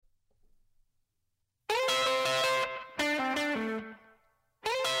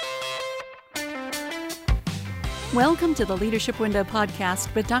Welcome to the Leadership Window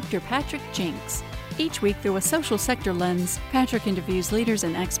podcast with Dr. Patrick Jinks. Each week, through a social sector lens, Patrick interviews leaders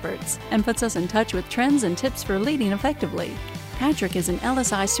and experts and puts us in touch with trends and tips for leading effectively. Patrick is an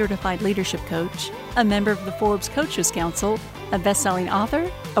LSI certified leadership coach, a member of the Forbes Coaches Council, a best-selling author,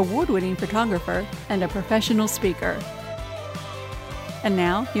 award-winning photographer, and a professional speaker. And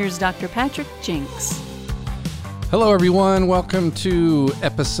now, here's Dr. Patrick Jinks. Hello, everyone. Welcome to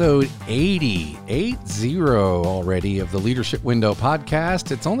episode 80 already of the Leadership Window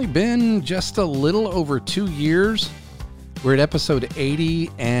podcast. It's only been just a little over 2 years. We're at episode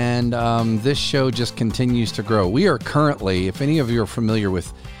 80, and this show just continues to grow. We are currently, if any of you are familiar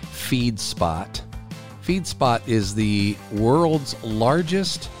with FeedSpot, FeedSpot is the world's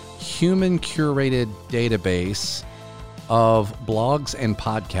largest human-curated database of blogs and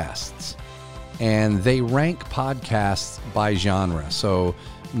podcasts. And they rank podcasts by genre. So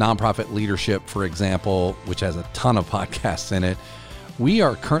nonprofit leadership, for example, which has a ton of podcasts in it.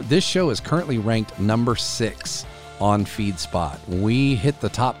 This show is currently ranked number 6 on FeedSpot. We hit the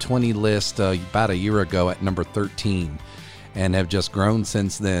top 20 list about a year ago at number 13 and have just grown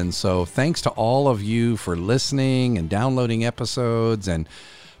since then. So thanks to all of you for listening and downloading episodes, and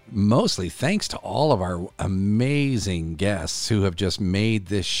mostly thanks to all of our amazing guests who have just made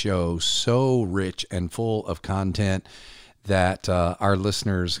this show so rich and full of content that our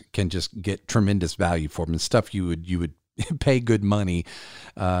listeners can just get tremendous value for them, and stuff you would pay good money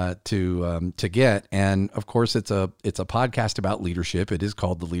to get. And of course, it's a podcast about leadership. It is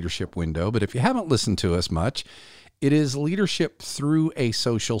called the Leadership Window. But if you haven't listened to us much, it is leadership through a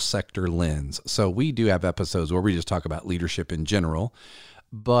social sector lens. So we do have episodes where we just talk about leadership in general.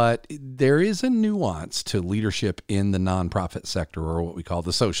 But there is a nuance to leadership in the nonprofit sector, or what we call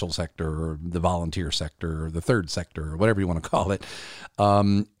the social sector, or the volunteer sector, or the third sector, or whatever you want to call it.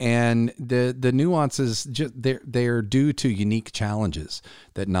 And the nuances, they're due to unique challenges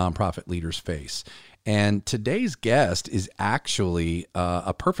that nonprofit leaders face. And today's guest is actually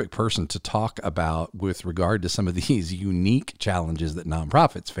a perfect person to talk about with regard to some of these unique challenges that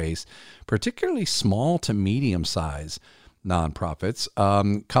nonprofits face, particularly small to medium size nonprofits.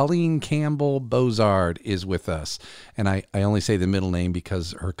 Colleen Campbell Bozard is with us. And I only say the middle name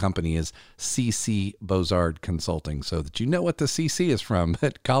because her company is CC Bozard Consulting, so that you know what the CC is from.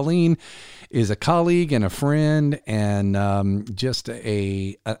 But Colleen is a colleague and a friend, and just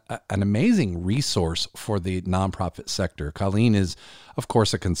an amazing resource for the nonprofit sector. Colleen is, of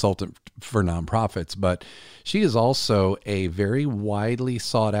course, a consultant for nonprofits, but she is also a very widely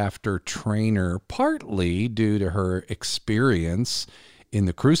sought after trainer, partly due to her experience in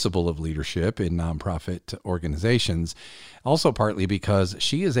the crucible of leadership in nonprofit organizations, also partly because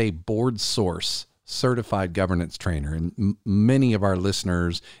she is a board source certified governance trainer. And many of our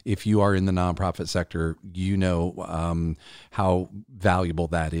listeners, if you are in the nonprofit sector, you know how valuable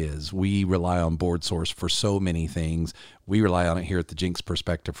that is. We rely on board source for so many things. We rely on it here at the Jinks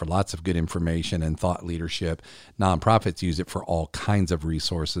Perspective for lots of good information and thought leadership. Nonprofits use it for all kinds of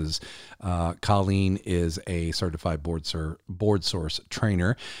resources. Colleen is a certified board source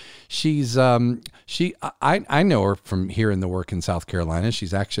trainer. She's I know her from here in the work in South Carolina.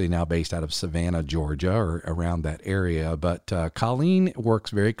 She's actually now based out of Savannah, Georgia, or around that area. But Colleen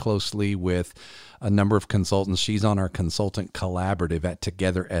works very closely with a number of consultants. She's on our consultant collaborative at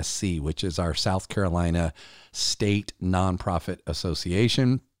Together SC, which is our South Carolina state nonprofit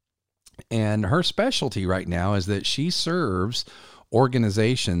association. And her specialty right now is that she serves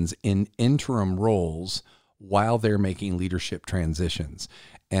organizations in interim roles while they're making leadership transitions.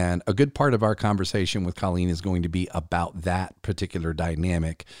 And a good part of our conversation with Colleen is going to be about that particular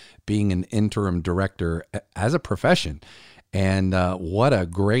dynamic, being an interim director as a profession. And what a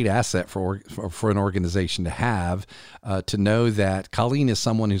great asset for an organization to have, to know that Colleen is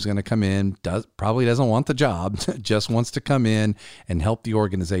someone who's going to come in, probably doesn't want the job, just wants to come in and help the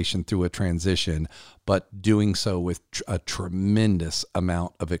organization through a transition, but doing so with a tremendous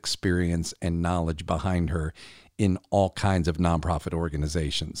amount of experience and knowledge behind her in all kinds of nonprofit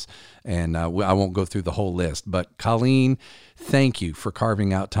organizations. And I won't go through the whole list, but Colleen, thank you for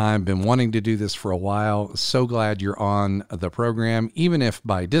carving out time. Been wanting to do this for a while. So glad you're on the program, even if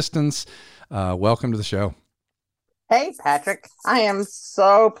by distance. Welcome to the show. Hey, Patrick. I am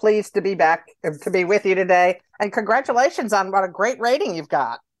so pleased to be back, to be with you today. And congratulations on what a great rating you've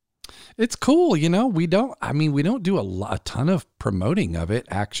got. It's cool. You know, we don't do a ton of promoting of it,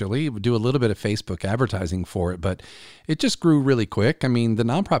 actually. We do a little bit of Facebook advertising for it, but it just grew really quick. I mean, the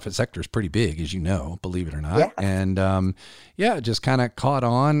nonprofit sector is pretty big, as you know, believe it or not. Yeah. And it just kind of caught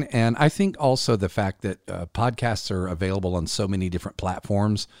on. And I think also the fact that podcasts are available on so many different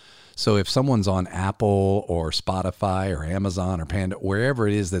platforms. So if someone's on Apple or Spotify or Amazon or Panda, wherever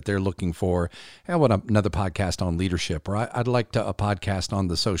it is that they're looking for, I want another podcast on leadership, or I'd like a podcast on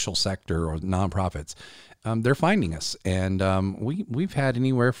the social sector or nonprofits, they're finding us. And we've had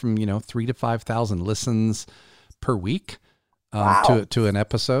anywhere from 3,000 to 5,000 listens per week. Wow. To an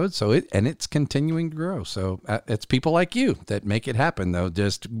episode. So it's continuing to grow. So it's people like you that make it happen, though,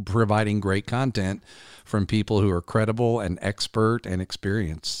 just providing great content from people who are credible and expert and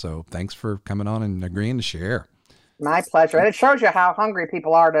experienced. So thanks for coming on and agreeing to share. My pleasure. And it shows you how hungry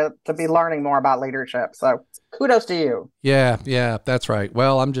people are to be learning more about leadership. So kudos to you. Yeah, that's right.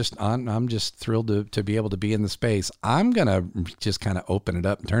 Well, I'm just thrilled to be able to be in the space. I'm going to just kind of open it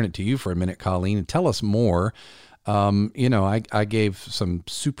up and turn it to you for a minute, Colleen, and tell us more. I gave some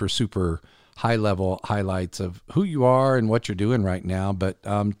super high level highlights of who you are and what you're doing right now, but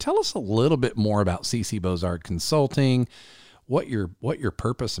tell us a little bit more about CC Bozard Consulting, what your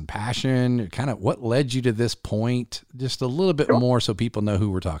purpose and passion, kind of what led you to this point, just a little bit more so people know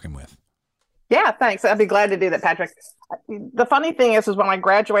who we're talking with. Yeah, thanks. I'd be glad to do that, Patrick. The funny thing is when I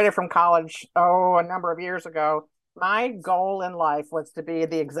graduated from college, a number of years ago, my goal in life was to be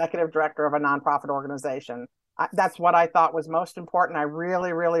the executive director of a nonprofit organization. That's what I thought was most important. I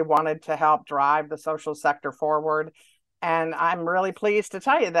really, really wanted to help drive the social sector forward. And I'm really pleased to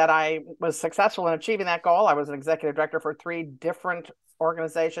tell you that I was successful in achieving that goal. I was an executive director for 3 different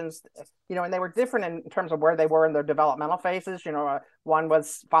organizations, and they were different in terms of where they were in their developmental phases. One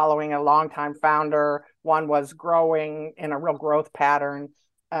was following a longtime founder, one was growing in a real growth pattern,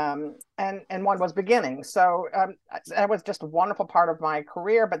 and one was beginning. So that was just a wonderful part of my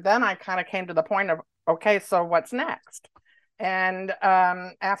career. But then I kind of came to the point of, okay, so what's next? And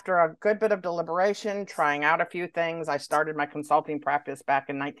after a good bit of deliberation, trying out a few things, I started my consulting practice back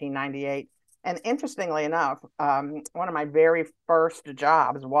in 1998. And interestingly enough, one of my very first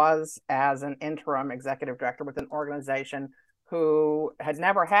jobs was as an interim executive director with an organization who had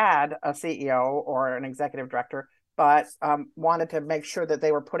never had a CEO or an executive director, but wanted to make sure that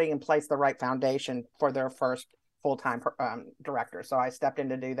they were putting in place the right foundation for their first full-time director. So I stepped in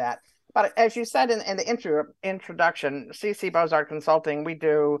to do that. But as you said in the introduction, CC Bozard Consulting, we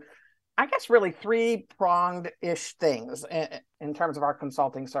do, I guess, really 3-pronged-ish things in terms of our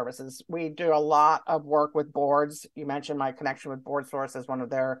consulting services. We do a lot of work with boards. You mentioned my connection with BoardSource as one of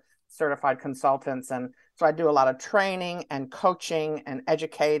their certified consultants. And so I do a lot of training and coaching and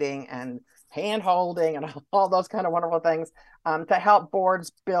educating and hand-holding and all those kind of wonderful things to help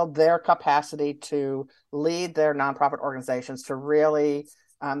boards build their capacity to lead their nonprofit organizations to really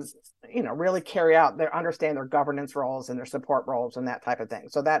really carry out understand their governance roles and their support roles and that type of thing.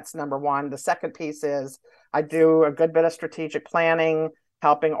 So that's number one. The second piece is I do a good bit of strategic planning,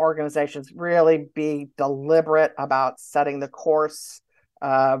 helping organizations really be deliberate about setting the course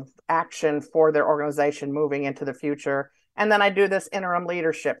of action for their organization moving into the future. And then I do this interim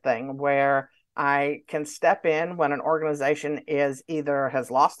leadership thing where I can step in when an organization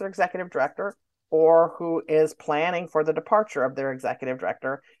has lost their executive director or who is planning for the departure of their executive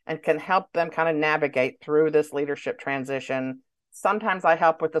director, and can help them kind of navigate through this leadership transition. Sometimes I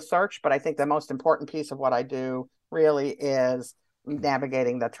help with the search, but I think the most important piece of what I do really is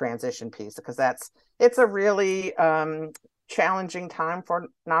navigating the transition piece, because it's a really challenging time for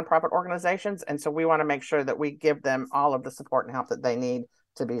nonprofit organizations. And so we want to make sure that we give them all of the support and help that they need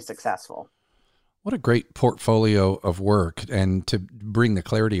to be successful. What a great portfolio of work, and to bring the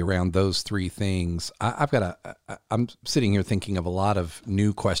clarity around those 3 things. I'm sitting here thinking of a lot of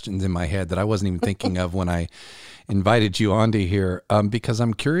new questions in my head that I wasn't even thinking of when I invited you onto here, because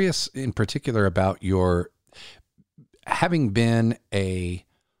I'm curious in particular about your having been a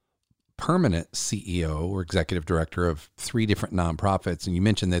permanent CEO or executive director of 3 different nonprofits. And you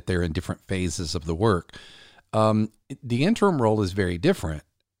mentioned that they're in different phases of the work. The interim role is very different.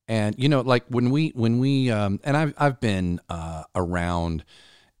 And, like when we and I've been around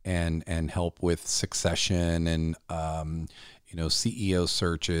and help with succession and, CEO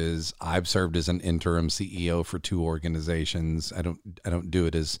searches. I've served as an interim CEO for 2 organizations. I don't do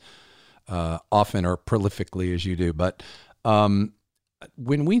it as often or prolifically as you do. But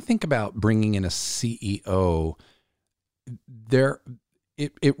when we think about bringing in a CEO,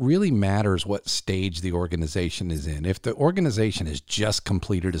 it really matters what stage the organization is in. If the organization has just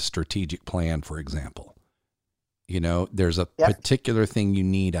completed a strategic plan, for example, there's a particular thing you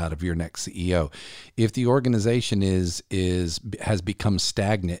need out of your next CEO. If the organization has become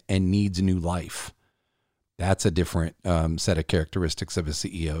stagnant and needs new life, that's a different set of characteristics of a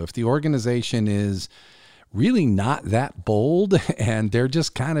CEO. If the organization is really not that bold, and they're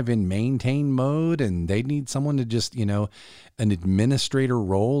just kind of in maintain mode, and they need someone to just, an administrator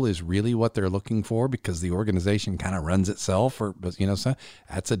role is really what they're looking for because the organization kind of runs itself, or, so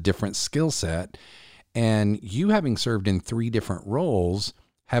that's a different skill set. And you, having served in 3 different roles,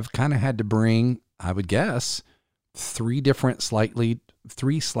 have kind of had to bring, I would guess, 3 slightly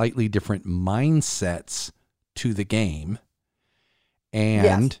different mindsets to the game.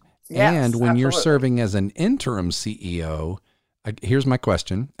 And Yes, when you're absolutely. serving as an interim CEO, here's my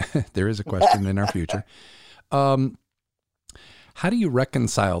question. There is a question in our future. How do you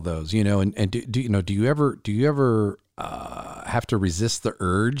reconcile those? And do you ever have to resist the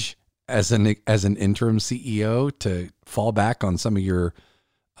urge as an interim CEO to fall back on some of your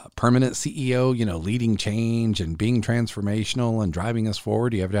permanent CEO, leading change and being transformational and driving us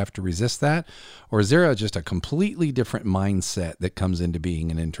forward? Do you ever have to resist that? Or is there just a completely different mindset that comes into being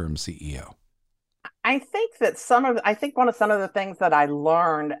an interim CEO? I think that some of the things that I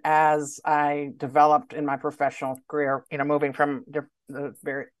learned as I developed in my professional career, moving from the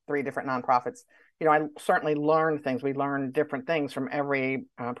 3 different nonprofits, I certainly learned things. We learn different things from every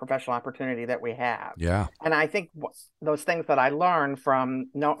professional opportunity that we have. Yeah. And I think those things that I learned from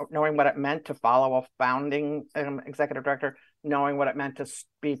knowing what it meant to follow a founding executive director, knowing what it meant to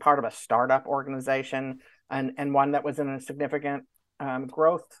be part of a startup organization and one that was in a significant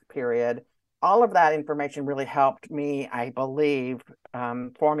growth period, all of that information really helped me, I believe,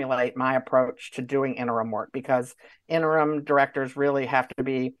 formulate my approach to doing interim work, because interim directors really have to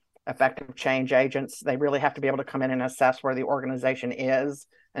be effective change agents. They really have to be able to come in and assess where the organization is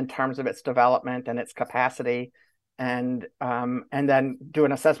in terms of its development and its capacity, and then do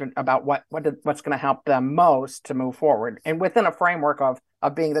an assessment about what's going to help them most to move forward, and within a framework of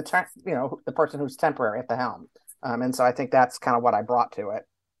being the person who's temporary at the helm. And so I think that's kind of what I brought to it.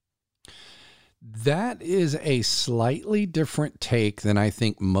 That is a slightly different take than I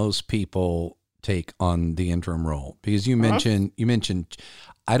think most people take on the interim role, because you mentioned,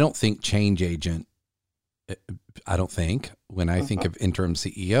 I don't think change agent. I don't think when I think of interim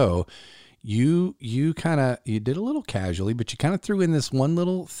CEO, you did a little casually, but you kind of threw in this one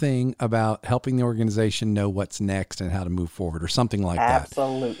little thing about helping the organization know what's next and how to move forward, or something like that.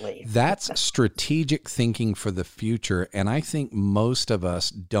 Absolutely. That's strategic thinking for the future. And I think most of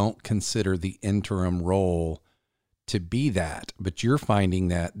us don't consider the interim role to be that, but you're finding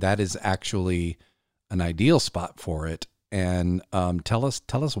that is actually an ideal spot for it. And tell us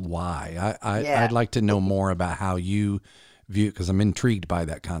why. I'd like to know more about how you view it, because I'm intrigued by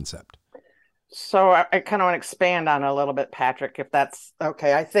that concept. So I kind of want to expand on it a little bit, Patrick, if that's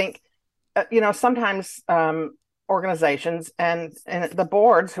okay. I think, sometimes organizations and the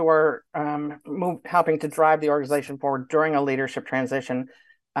boards who are helping to drive the organization forward during a leadership transition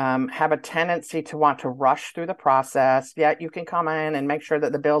have a tendency to want to rush through the process. Yet you can come in and make sure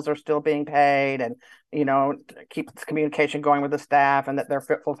that the bills are still being paid, and keep communication going with the staff, and that they're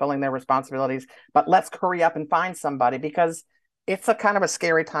fulfilling their responsibilities. But let's hurry up and find somebody, because it's a kind of a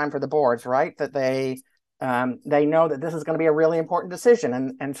scary time for the boards, right? That they know that this is going to be a really important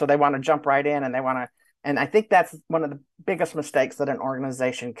decision, and so they want to jump right in, and I think that's one of the biggest mistakes that an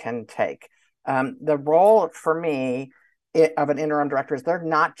organization can take. The role for me of an interim director is they're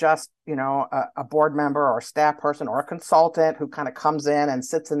not just a board member or a staff person or a consultant who kind of comes in and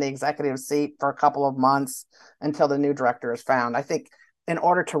sits in the executive seat for a couple of months until the new director is found. I think in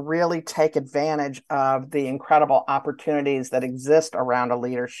order to really take advantage of the incredible opportunities that exist around a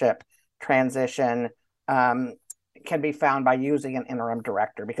leadership transition, can be found by using an interim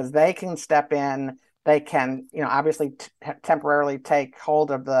director, because they can step in. They can, obviously temporarily take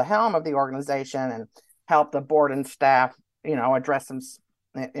hold of the helm of the organization and help the board and staff, address some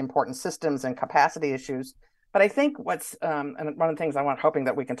important systems and capacity issues. But I think and one of the things hoping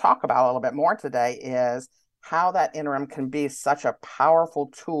that we can talk about a little bit more today is how that interim can be such a powerful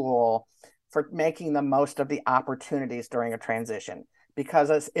tool for making the most of the opportunities during a transition.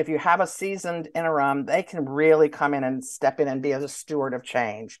 Because if you have a seasoned interim, they can really come in and step in and be as a steward of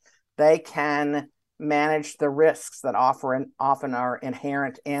change. They can manage the risks that often are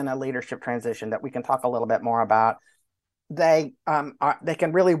inherent in a leadership transition that we can talk a little bit more about. They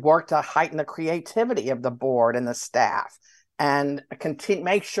can really work to heighten the creativity of the board and the staff, and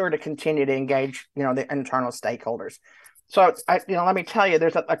make sure to continue to engage, the internal stakeholders. So, let me tell you,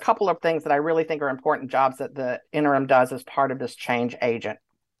 there's a couple of things that I really think are important jobs that the interim does as part of this change agent.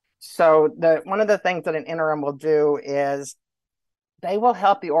 So one of the things that an interim will do is they will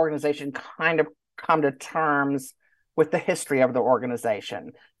help the organization kind of come to terms with the history of the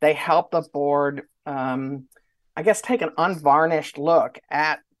organization. They help the board, take an unvarnished look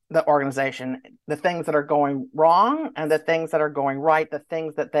at the organization, the things that are going wrong and the things that are going right, the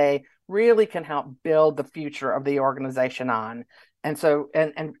things that they really can help build the future of the organization on. And so,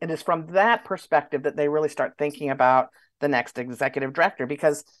 and it is from that perspective that they really start thinking about the next executive director,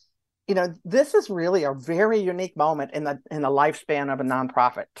 because, you know, this is really a very unique moment in the lifespan of a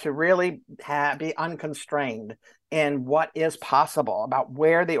nonprofit to really be unconstrained in what is possible about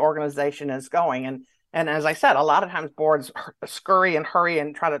where the organization is going. And as I said, a lot of times boards scurry and hurry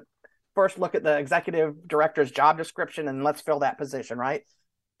and try to first look at the executive director's job description and let's fill that position, right?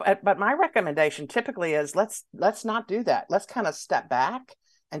 But my recommendation typically is let's not do that. Let's kind of step back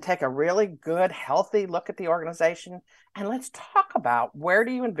and take a really good, healthy look at the organization. And let's talk about, where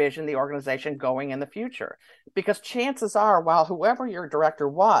do you envision the organization going in the future? Because chances are, while whoever your director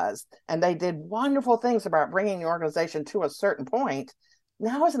was, and they did wonderful things about bringing the organization to a certain point,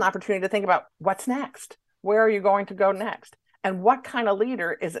 now is an opportunity to think about what's next. Where are you going to go next? And what kind of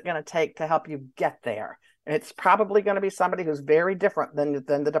leader is it going to take to help you get there? It's probably going to be somebody who's very different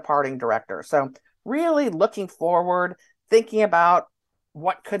than the departing director. So really looking forward, thinking about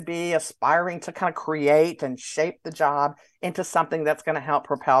what could be, aspiring to kind of create and shape the job into something that's going to help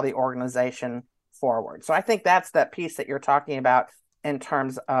propel the organization forward. So I think that's that piece that you're talking about in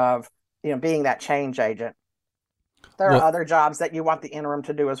terms of, you know, being that change agent. There are other jobs that you want the interim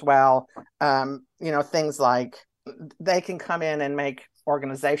to do as well. You know, things like they can come in and make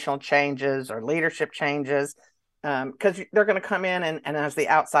organizational changes or leadership changes, because they're going to come in and as the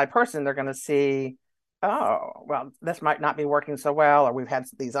outside person, they're going to see, oh, well, this might not be working so well, or we've had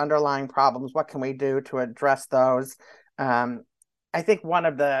these underlying problems. What can we do to address those? I think one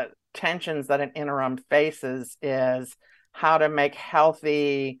of the tensions that an interim faces is how to make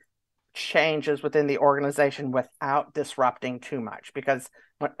healthy changes within the organization without disrupting too much, because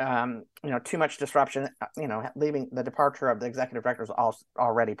you know, too much disruption, you know, leaving the departure of the executive director is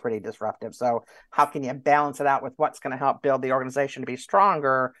already pretty disruptive. So how can you balance it out with what's going to help build the organization to be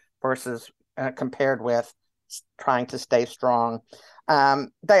stronger versus compared with trying to stay strong?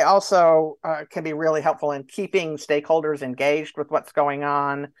 They also can be really helpful in keeping stakeholders engaged with what's going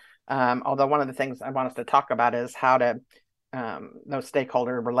on. Although one of the things I want us to talk about is how to those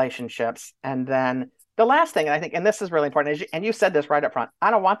stakeholder relationships. And then the last thing, I think, and this is really important, is and you said this right up front,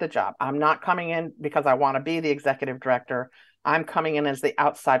 I don't want the job. I'm not coming in because I want to be the executive director. I'm coming in as the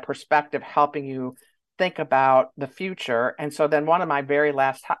outside perspective, helping you think about the future. And so then one of my very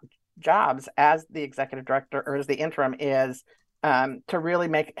last jobs as the executive director or as the interim is to really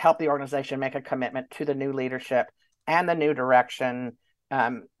help the organization make a commitment to the new leadership and the new direction,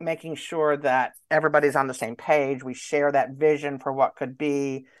 making sure that everybody's on the same page. We share that vision for what could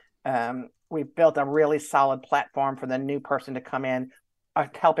be. We've built a really solid platform for the new person to come in,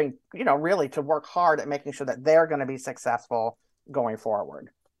 helping, you know, really to work hard at making sure that they're going to be successful going forward.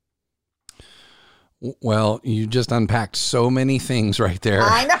 Well, you just unpacked so many things right there.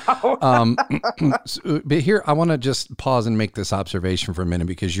 I know. But here, I want to just pause and make this observation for a minute,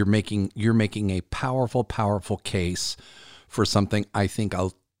 because you're making a powerful, powerful case for something. I think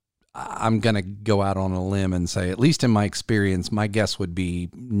I'm going to go out on a limb and say, at least in my experience, my guess would be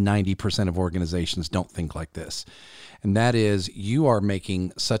 90% of organizations don't think like this. And that is, you are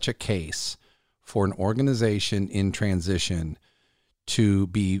making such a case for an organization in transition to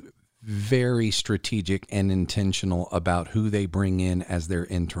be very strategic and intentional about who they bring in as their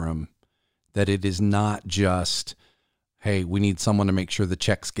interim, that it is not just, hey, we need someone to make sure the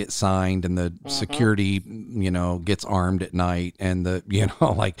checks get signed and the security, you know, gets armed at night, and the, you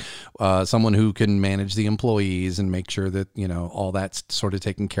know, like someone who can manage the employees and make sure that, you know, all that's sort of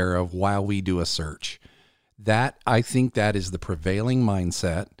taken care of while we do a search. That, I think that is the prevailing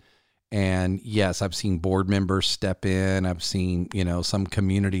mindset. And yes, I've seen board members step in. I've seen, you know, some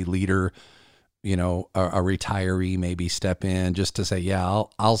community leader, you know, a retiree maybe step in just to say, yeah,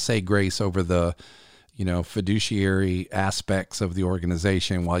 I'll say grace over the, you know, fiduciary aspects of the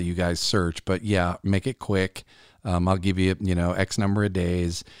organization while you guys search. But yeah, make it quick. I'll give you, you know, X number of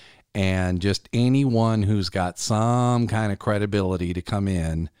days, and just anyone who's got some kind of credibility to come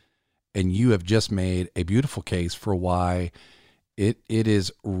in. And you have just made a beautiful case for why it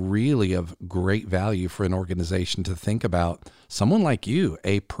is really of great value for an organization to think about someone like you,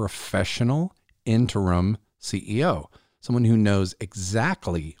 a professional interim CEO, someone who knows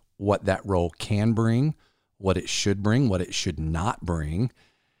exactly what that role can bring, what it should bring, what it should not bring,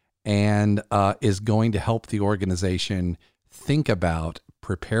 and is going to help the organization think about,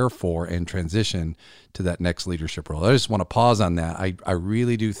 prepare for, and transition to that next leadership role. I just want to pause on that. I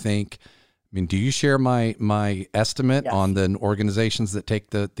really do think, I mean, do you share my estimate on the organizations that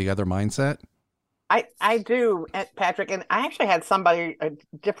take the other mindset? I do, Patrick, and I actually had somebody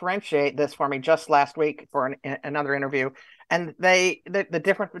differentiate this for me just last week for another interview, and the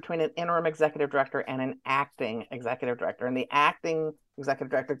difference between an interim executive director and an acting executive director, and the acting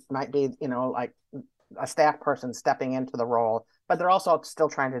executive director might be, like a staff person stepping into the role, but they're also still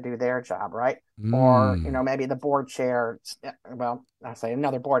trying to do their job, right? Or, maybe the board chair, well, I say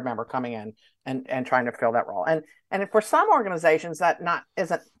another board member coming in and trying to fill that role. And for some organizations that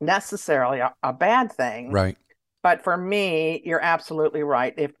isn't necessarily a bad thing. Right. But for me, you're absolutely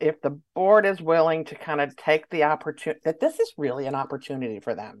right. If the board is willing to kind of take the opportunity, that this is really an opportunity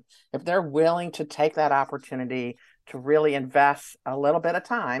for them. If they're willing to take that opportunity to really invest a little bit of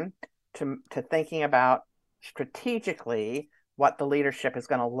time to thinking about strategically what the leadership is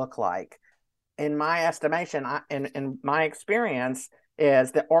going to look like. In my estimation, in my experience,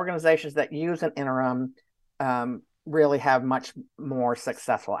 is the organizations that use an interim really have much more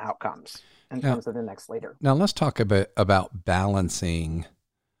successful outcomes in terms of the next leader. Now let's talk a bit about balancing.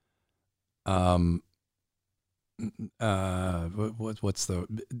 What's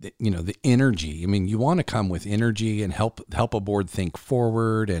the energy? I mean, you want to come with energy and help a board think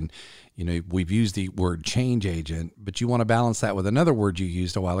forward. And, we've used the word change agent, but you want to balance that with another word you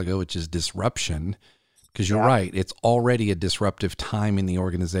used a while ago, which is disruption. Because you're right. It's already a disruptive time in the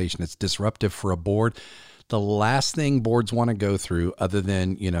organization. It's disruptive for a board. The last thing boards want to go through, other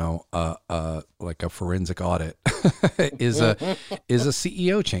than, like a forensic audit is a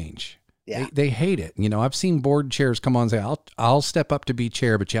CEO change. Yeah. They hate it. I've seen board chairs come on and say, I'll step up to be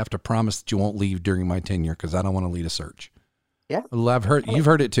chair, but you have to promise that you won't leave during my tenure because I don't want to lead a search. Yeah. Well, you've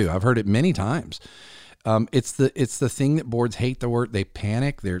heard it too. I've heard it many times. It's the thing that boards hate the word. They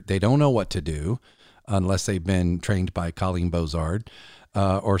panic. They don't know what to do unless they've been trained by Colleen Bozard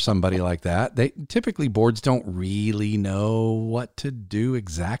or somebody like that. Typically boards don't really know what to do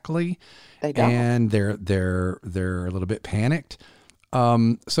exactly. They don't. And they're a little bit panicked.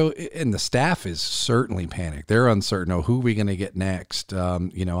 And the staff is certainly panicked. They're uncertain. Oh, who are we going to get next?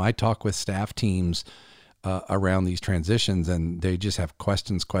 I talk with staff teams around these transitions, and they just have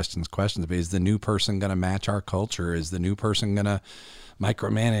questions. Is the new person going to match our culture? Is the new person going to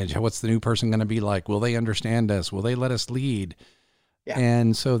micromanage? What's the new person going to be like? Will they understand us? Will they let us lead? Yeah.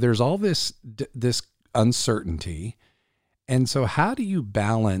 And so there's all this uncertainty. And so how do you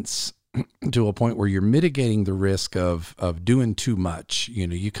balance to a point where you're mitigating the risk of doing too much?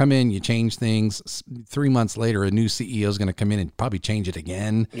 You come in, you change things. 3 months later, a new CEO is going to come in and probably change it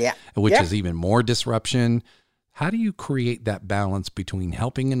again. Yeah. Which is even more disruption. How do you create that balance between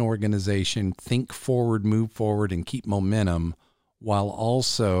helping an organization think forward, move forward, and keep momentum, while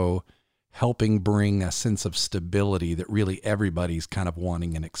also helping bring a sense of stability that really everybody's kind of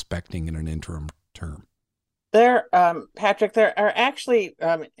wanting and expecting in an interim term? Patrick, there are actually,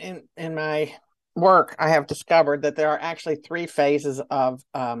 in my work, I have discovered that there are actually 3 phases of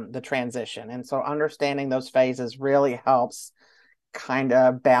the transition. And so understanding those phases really helps kind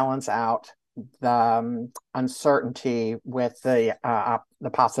of balance out the uncertainty with the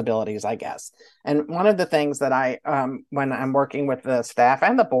possibilities, I guess. And one of the things that I, when I'm working with the staff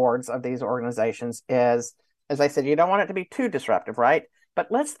and the boards of these organizations is, as I said, you don't want it to be too disruptive, right? But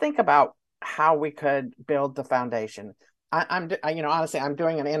let's think about how we could build the foundation. Honestly, I'm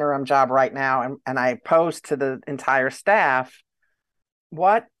doing an interim job right now, and I pose to the entire staff,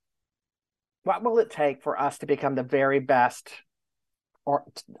 what will it take for us to become the very best or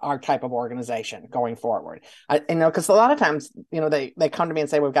our type of organization going forward? Because a lot of times, they come to me and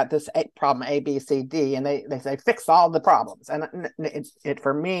say, we've got this problem A, B, C, D, and they say, fix all the problems. And it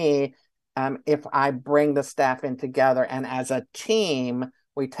for me, if I bring the staff in together and as a team,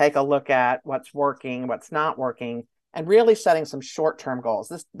 we take a look at what's working, what's not working, and really setting some short-term goals.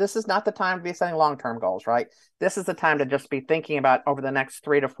 This is not the time to be setting long-term goals, right? This is the time to just be thinking about, over the next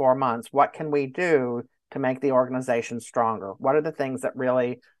 3 to 4 months, what can we do to make the organization stronger? What are the things that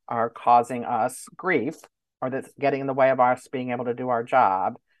really are causing us grief, or that's getting in the way of us being able to do our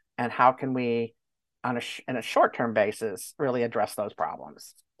job? And how can we, in a short-term basis, really address those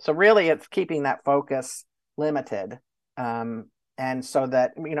problems? So really, it's keeping that focus limited. And so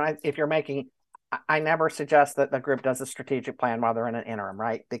that, if you're I never suggest that the group does a strategic plan while they're in an interim,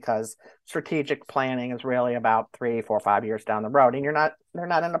 right? Because strategic planning is really about 3, 4, 5 years down the road, and they're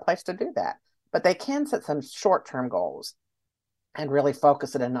not in a place to do that. But they can set some short-term goals and really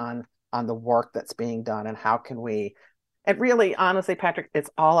focus it in on the work that's being done, and how can we. And really, honestly, Patrick,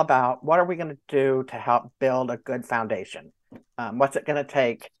 it's all about, what are we going to do to help build a good foundation? What's it going to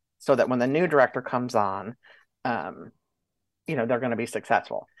take so that when the new director comes on, they're going to be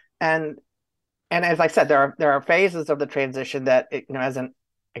successful. And as I said, there are phases of the transition that, as an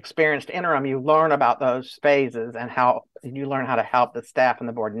experienced interim, you learn about those phases and how you learn how to help the staff and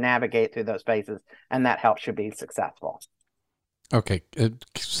the board navigate through those phases, and that helps you be successful. Okay,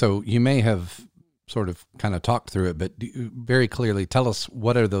 so you may have sort of kind of talked through it, but very clearly tell us,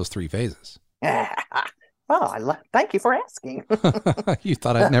 what are those three phases? Well, thank you for asking. You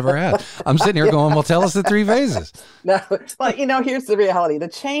thought I'd never ask. I'm sitting here going, well, tell us the three phases. No, but here's the reality. The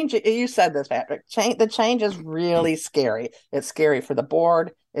change, you said this, Patrick, the change is really scary. It's scary for the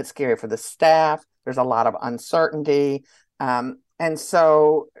board. It's scary for the staff. There's a lot of uncertainty. And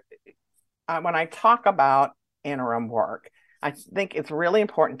so when I talk about interim work, I think it's really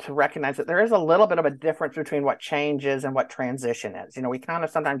important to recognize that there is a little bit of a difference between what change is and what transition is. We kind of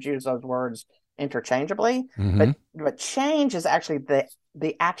sometimes use those words interchangeably, but change is actually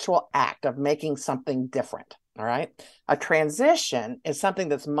the actual act of making something different. All right. A transition is something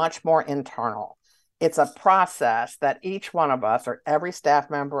that's much more internal. It's a process that each one of us, or every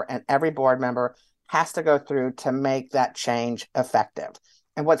staff member and every board member, has to go through to make that change effective.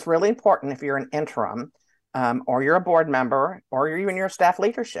 And what's really important, if you're an interim, or you're a board member, or you're even your staff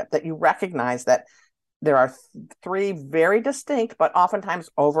leadership, that you recognize that there are three very distinct but oftentimes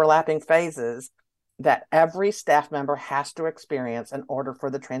overlapping phases that every staff member has to experience in order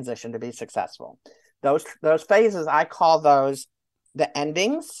for the transition to be successful. Those phases, I call those the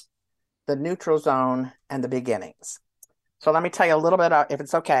endings, the neutral zone, and the beginnings. So let me tell you a little bit, if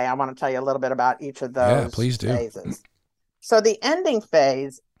it's okay, I want to tell you a little bit about each of those please do. phases. So the ending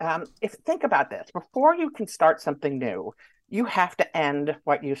phase, think about this. Before you can start something new, you have to end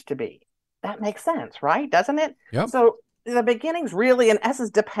what used to be. That makes sense, right? Doesn't it? Yep. So the beginnings really, in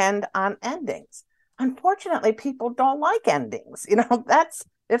essence, depend on endings. Unfortunately, people don't like endings.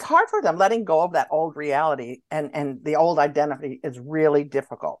 It's hard for them. Letting go of that old reality and the old identity is really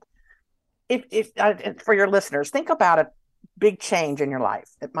difficult. If for your listeners, think about a big change in your life.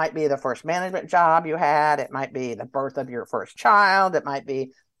 It might be the first management job you had. It might be the birth of your first child. It might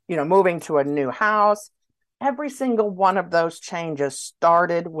be, moving to a new house. Every single one of those changes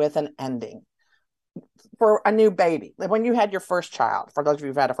started with an ending. For a new baby, when you had your first child, for those of you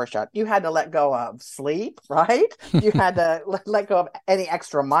who've had a first child, you had to let go of sleep, right? You had to let go of any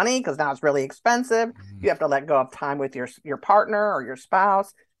extra money because now it's really expensive. You have to let go of time with your partner or your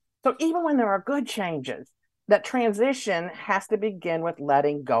spouse. So even when there are good changes, that transition has to begin with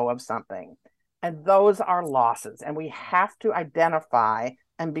letting go of something. And those are losses. And we have to identify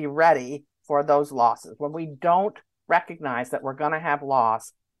and be ready for those losses. When we don't recognize that we're going to have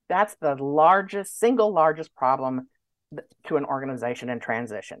loss, that's the single largest problem to an organization in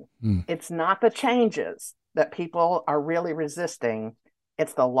transition. It's not the changes that people are really resisting.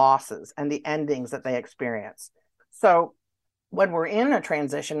 It's the losses and the endings that they experience. So when we're in a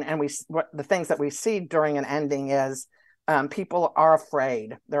transition and the things that we see during an ending is people are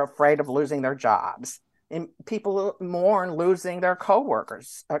afraid. They're afraid of losing their jobs. And people mourn losing their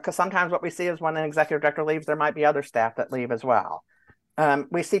coworkers because sometimes what we see is when an executive director leaves, there might be other staff that leave as well.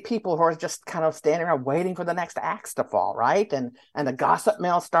 We see people who are just kind of standing around waiting for the next axe to fall, right? And the gossip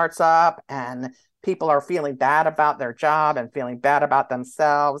mill starts up and people are feeling bad about their job and feeling bad about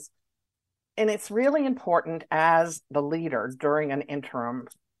themselves. And it's really important as the leader during an interim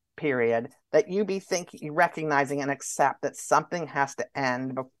period that you be recognizing and accept that something has to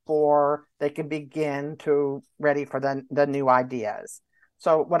end before they can begin to ready for the new ideas.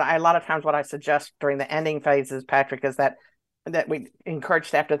 So a lot of times what I suggest during the ending phases, Patrick, is that we encourage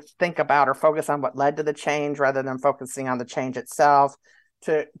staff to think about or focus on what led to the change rather than focusing on the change itself,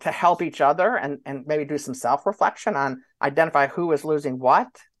 to help each other and maybe do some self-reflection on identify who is losing what.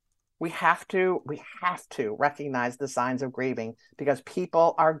 We have to recognize the signs of grieving because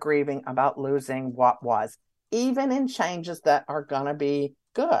people are grieving about losing what was, even in changes that are going to be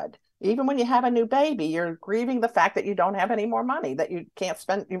good. Even when you have a new baby, you're grieving the fact that you don't have any more money, that you can't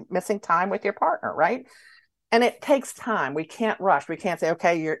you're missing time with your partner, right? And it takes time. We can't rush. We can't say,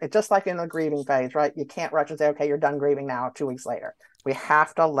 okay, you're just like in the grieving phase, right? You can't rush and say, okay, you're done grieving now 2 weeks later. We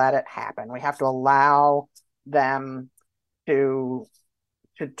have to let it happen. We have to allow them to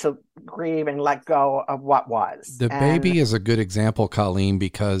grieve and let go of what was. The baby is a good example, Colleen,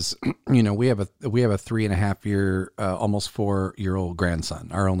 because we have a 3.5 year, almost 4-year-old grandson,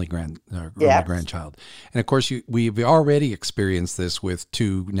 our only grandchild, and of course we've already experienced this with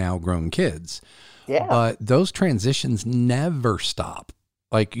 2 now grown kids. Yeah, but those transitions never stop.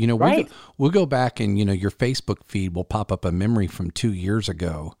 Like right. we'll go back and your Facebook feed will pop up a memory from 2 years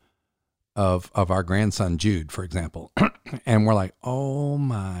ago of our grandson Jude, for example, and we're like, oh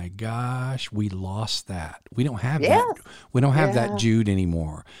my gosh, we lost that. We don't have that. We don't have that Jude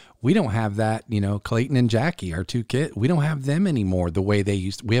anymore. We don't have that, Clayton and Jackie, our two kids. We don't have them anymore the way they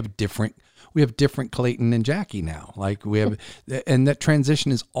used to. We have different Clayton and Jackie now. Like we have, and that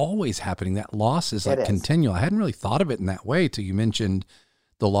transition is always happening. That loss is like continual. I hadn't really thought of it in that way till you mentioned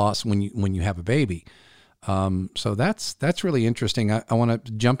the loss when you have a baby. So that's really interesting. I want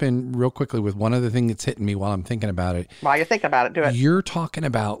to jump in real quickly with one other thing that's hitting me while I'm thinking about it. While you're thinking about it, do it. You're talking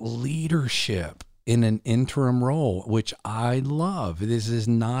about leadership in an interim role, which I love. This is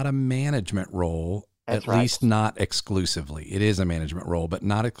not a management role, at least not exclusively. It is a management role, but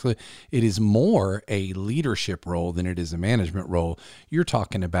not it is more a leadership role than it is a management role. You're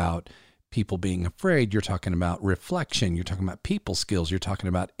talking about people being afraid. You're talking about reflection. You're talking about people skills. You're talking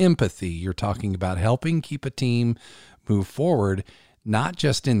about empathy. You're talking about helping keep a team move forward, not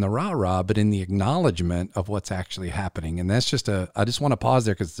just in the rah-rah, but in the acknowledgement of what's actually happening. And that's I just want to pause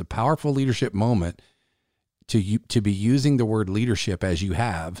there because it's a powerful leadership moment to be using the word leadership as you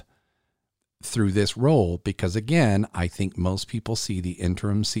have through this role, because again, I think most people see the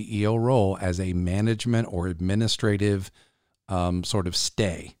interim CEO role as a management or administrative sort of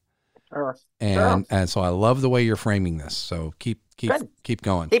stay. Sure. And so I love the way you're framing this. So keep going. Keep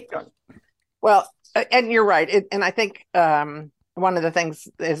going. Well, and you're right. And I think one of the things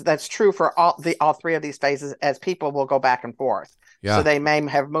is that's true for all three of these phases, as people will go back and forth. Yeah. So they may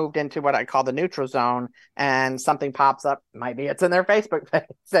have moved into what I call the neutral zone, and something pops up. Maybe it's in their Facebook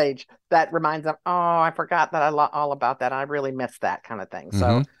page that reminds them, oh, I forgot that all about that. I really missed that kind of thing.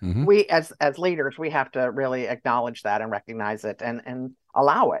 So we, as leaders, we have to really acknowledge that and recognize it and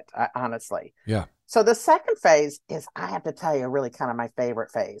allow it, honestly. Yeah. So the second phase is, I have to tell you, really kind of my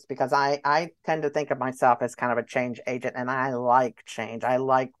favorite phase, because I tend to think of myself as kind of a change agent, and I like change.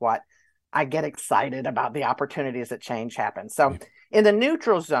 I get excited about the opportunities that change happens. So in the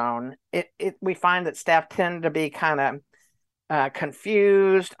neutral zone, we find that staff tend to be kind of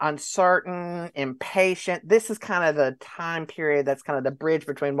confused, uncertain, impatient. This is kind of the time period that's kind of the bridge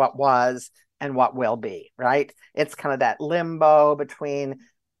between what was and what will be, right? It's kind of that limbo between,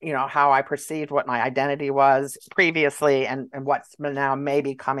 how I perceived what my identity was previously and what's now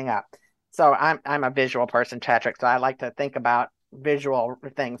maybe coming up. So I'm a visual person, Patrick, so I like to think about visual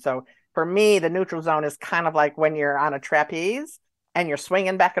things. So for me, the neutral zone is kind of like when you're on a trapeze and you're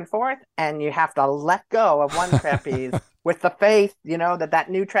swinging back and forth, and you have to let go of one trapeze with the faith, that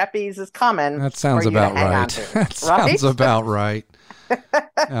new trapeze is coming. That sounds about right. That sounds about right.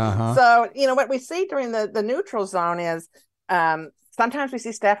 So, what we see during the neutral zone is sometimes we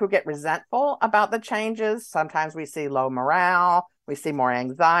see staff who get resentful about the changes. Sometimes we see low morale. We see more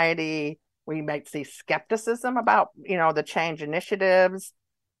anxiety. We might see skepticism about, the change initiatives.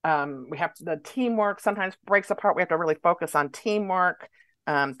 We have the teamwork sometimes breaks apart. We have to really focus on teamwork.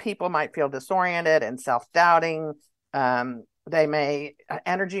 People might feel disoriented and self-doubting.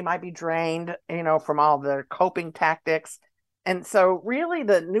 Energy might be drained, from all the coping tactics. And so really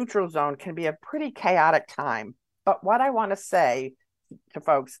the neutral zone can be a pretty chaotic time. But what I want to say to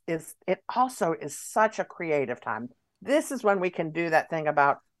folks is it also is such a creative time. This is when we can do that thing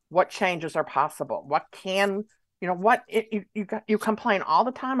about what changes are possible. You complain all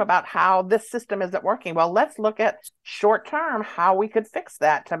the time about how this system isn't working. Well, let's look at short term, how we could fix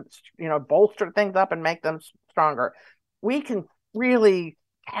that to, bolster things up and make them stronger. We can really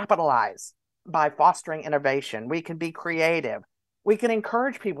capitalize by fostering innovation. We can be creative. We can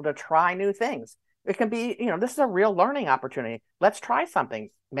encourage people to try new things. It can be, this is a real learning opportunity. Let's try something.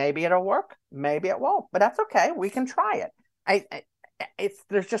 Maybe it'll work. Maybe it won't, but that's okay. We can try it.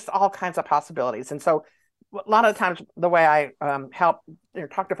 There's just all kinds of possibilities. And so a lot of times the way I help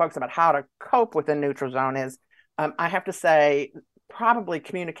talk to folks about how to cope with the neutral zone is, I have to say, probably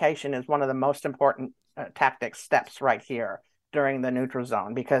communication is one of the most important tactic steps right here during the neutral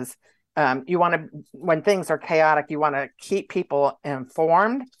zone, because when things are chaotic, you want to keep people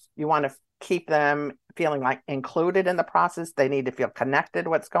informed. You want to keep them feeling like included in the process. They need to feel connected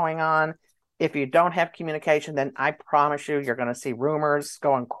to what's going on. If you don't have communication, then I promise you're going to see rumors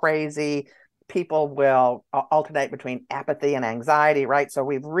going crazy. People will alternate between apathy and anxiety, right? So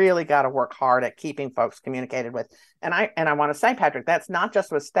we've really got to work hard at keeping folks communicated with. And I want to say, Patrick, that's not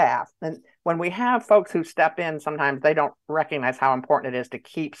just with staff. And when we have folks who step in, sometimes they don't recognize how important it is to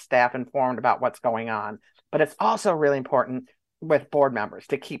keep staff informed about what's going on. But it's also really important with board members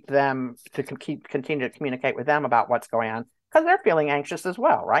to continue to communicate with them about what's going on, because they're feeling anxious as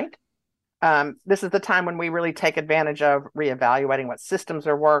well, right? This is the time when we really take advantage of reevaluating what systems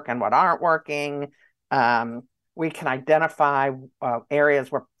are working and what aren't working. We can identify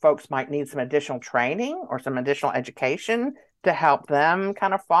areas where folks might need some additional training or some additional education to help them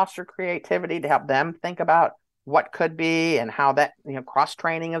kind of foster creativity, to help them think about what could be and how that, cross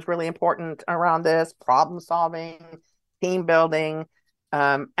training is really important around this, problem solving, team building.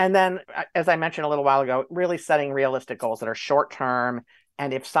 And then, as I mentioned a little while ago, really setting realistic goals that are short term.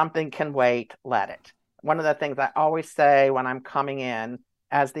 And if something can wait, let it. One of the things I always say when I'm coming in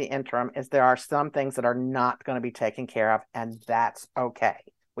as the interim is there are some things that are not going to be taken care of, and that's okay.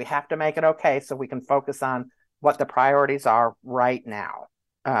 We have to make it okay so we can focus on what the priorities are right now.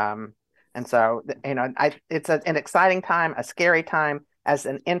 And so, it's an exciting time, a scary time. As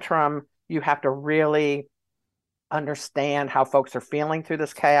an interim, you have to really understand how folks are feeling through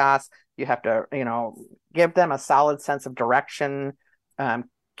this chaos. You have to, give them a solid sense of direction,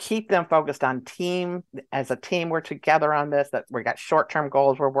 keep them focused on team. As a team, we're together on this, that we got short-term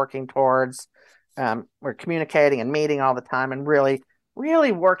goals we're working towards. We're communicating and meeting all the time and really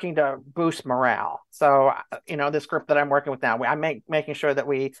working to boost morale. So, this group that I'm working with now, I'm making sure that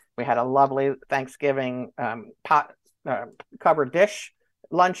we had a lovely Thanksgiving pot covered dish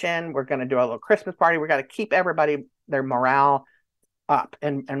luncheon. We're going to do a little Christmas party. We got to keep everybody, their morale up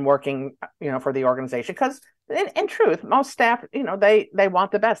and working, for the organization. Because in truth, most staff, they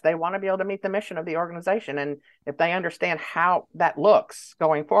want the best. They want to be able to meet the mission of the organization. And if they understand how that looks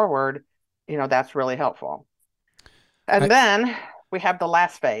going forward, that's really helpful. And then we have the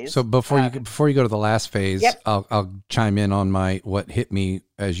last phase. So before you go to the last phase, yep. I'll chime in on what hit me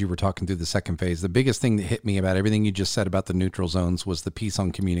as you were talking through the second phase. The biggest thing that hit me about everything you just said about the neutral zones was the piece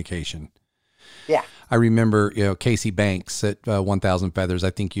on communication. Yeah. I remember, Casey Banks at 1000 Feathers. I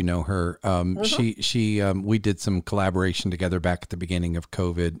think you know her. She we did some collaboration together back at the beginning of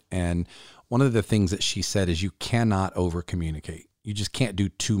COVID. And one of the things that she said is you cannot over communicate. You just can't do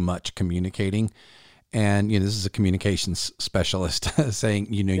too much communicating. And, this is a communications specialist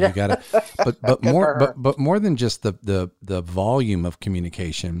saying, you gotta, but more than just the volume of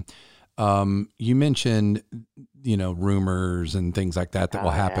communication. You mentioned, rumors and things like that will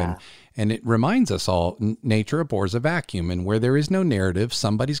happen. Yeah. And it reminds us all, nature abhors a vacuum, and where there is no narrative,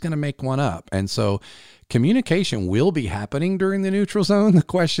 somebody's going to make one up. And so communication will be happening during the neutral zone. The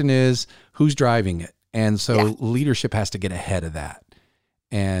question is who's driving it. And so leadership has to get ahead of that.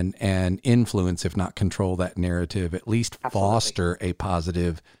 And influence, if not control that narrative, at least foster a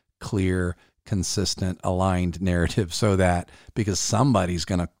positive, clear, consistent, aligned narrative because somebody's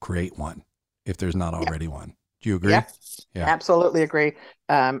going to create one if there's not already one. Do you agree? Yeah, absolutely agree.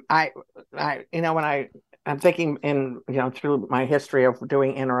 I'm thinking through my history of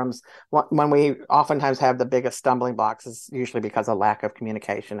doing interims, when we oftentimes have the biggest stumbling blocks is usually because of lack of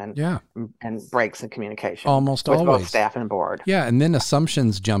communication and breaks in communication. Almost with always. Both staff and board. Yeah, and then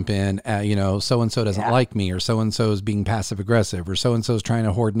assumptions jump in. So-and-so doesn't like me, or so-and-so is being passive aggressive, or so-and-so is trying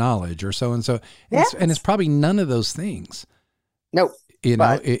to hoard knowledge, or so-and-so. And it's probably none of those things. Nope.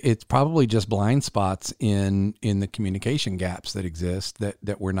 It's probably just blind spots in the communication gaps that exist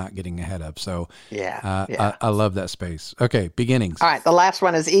that we're not getting ahead of. So I love that space. Okay. Beginnings. All right. The last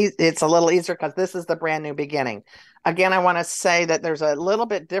one is it's a little easier because this is the brand new beginning. Again, I want to say that there's a little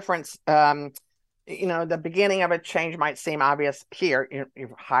bit difference. The beginning of a change might seem obvious here.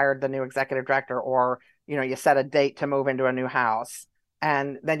 You've hired the new executive director, or, you set a date to move into a new house.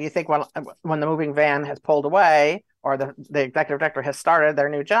 And then you think, well, when the moving van has pulled away, or the executive director has started their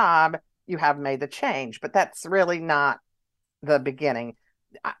new job, you have made the change. But that's really not the beginning.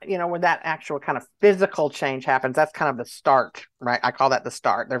 When that actual kind of physical change happens, that's kind of the start, right? I call that the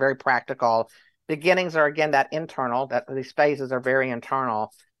start. They're very practical. Beginnings are, again, that internal, that these phases are very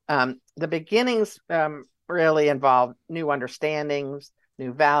internal. The beginnings really involve new understandings,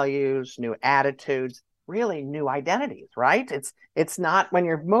 new values, new attitudes, really new identities, right? It's not when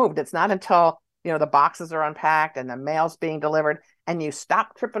you're moved, it's not until the boxes are unpacked and the mail's being delivered and you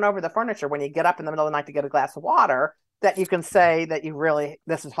stop tripping over the furniture when you get up in the middle of the night to get a glass of water that you can say that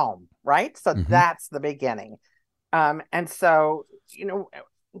this is home, right? So that's the beginning. And so,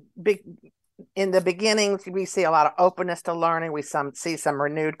 in the beginnings, we see a lot of openness to learning. We see some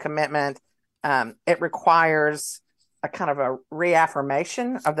renewed commitment. It requires a kind of a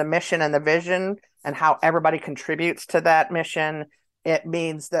reaffirmation of the mission and the vision and how everybody contributes to that mission. It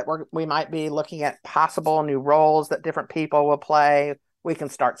means that we might be looking at possible new roles that different people will play. We can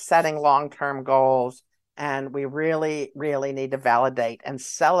start setting long-term goals, and we really, really need to validate and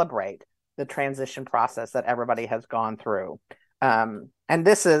celebrate the transition process that everybody has gone through. And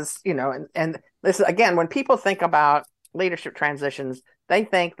this is, and this is, again, when people think about leadership transitions, they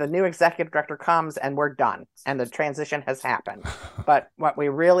think the new executive director comes and we're done and the transition has happened. But what we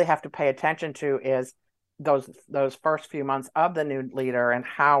really have to pay attention to is those first few months of the new leader and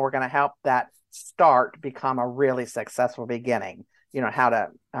how we're going to help that start become a really successful beginning. How to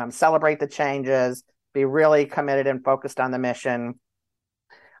celebrate the changes, be really committed and focused on the mission.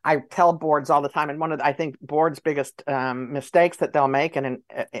 I tell boards all the time, and I think boards' biggest mistakes that they'll make in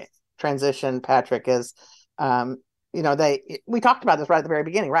transition, Patrick, is we talked about this right at the very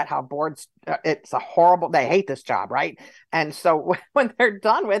beginning, right? How boards, they hate this job, right? And so when they're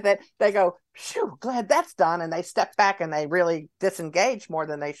done with it, they go, phew, glad that's done. And they step back and they really disengage more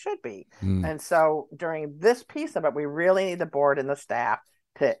than they should be. And so during this piece of it, we really need the board and the staff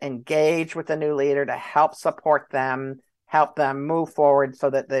to engage with the new leader, to help support them, help them move forward so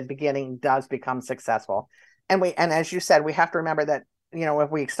that the beginning does become successful. And as you said, we have to remember that,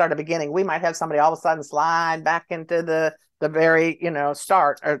 if we start a beginning, we might have somebody all of a sudden slide back into the very,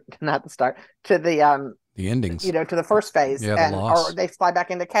 start, or not the start, to the endings, to the first phase, or they slide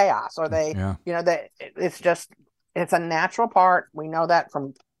back into chaos, or it's a natural part. We know that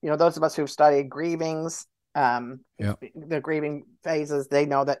from, those of us who've studied grievings, the grieving phases, they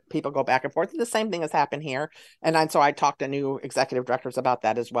know that people go back and forth. The same thing has happened here. And so I talk to new executive directors about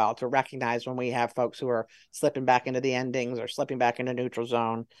that as well, to recognize when we have folks who are slipping back into the endings or slipping back into neutral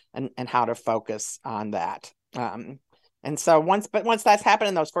zone, and how to focus on that. And so once that's happened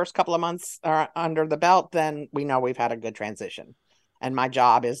in those first couple of months are under the belt, then we know we've had a good transition and my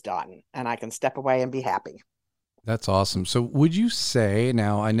job is done and I can step away and be happy. That's awesome. So would you say,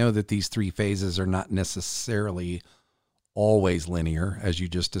 now I know that these three phases are not necessarily always linear, as you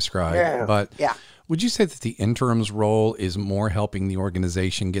just described, but would you say that the interim's role is more helping the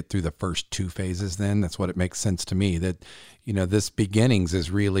organization get through the first two phases then? That's what it makes sense to me, that, this beginnings is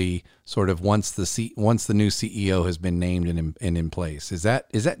really sort of once the new CEO has been named and in place. Is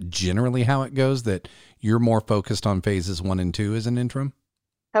that generally how it goes, that you're more focused on phases 1 and 2 as an interim?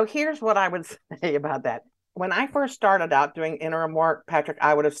 So here's what I would say about that. When I first started out doing interim work, Patrick,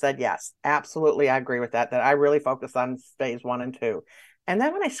 I would have said, yes, absolutely. I agree with that I really focused on phase 1 and 2. And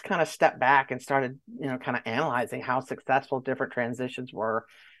then when I kind of stepped back and started, kind of analyzing how successful different transitions were,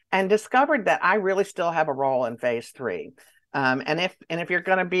 and discovered that I really still have a role in phase 3. And if you're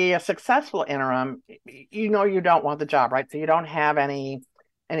going to be a successful interim, you don't want the job, right? So you don't have any,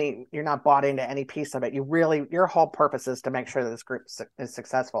 you're not bought into any piece of it. Your whole purpose is to make sure that this group is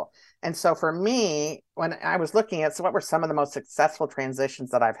successful. And so for me, when I was looking at, so what were some of the most successful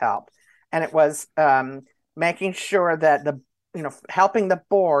transitions that I've helped? And it was making sure that helping the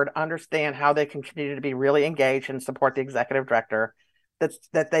board understand how they can continue to be really engaged and support the executive director,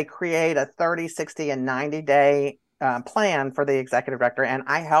 that they create a 30, 60, and 90-day plan for the executive director. And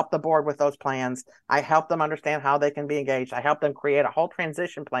I help the board with those plans. I help them understand how they can be engaged. I help them create a whole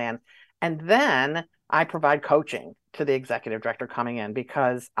transition plan. And then I provide coaching to the executive director coming in,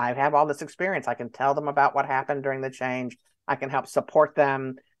 because I have all this experience. I can tell them about what happened during the change. I can help support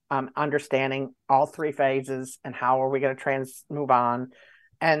them understanding all 3 phases and how are we going to move on.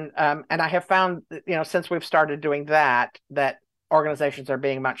 And I have found, since we've started doing that organizations are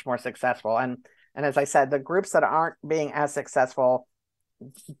being much more successful. And as I said, the groups that aren't being as successful,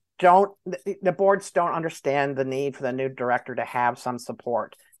 the boards don't understand the need for the new director to have some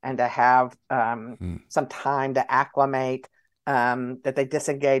support and to have some time to acclimate, that they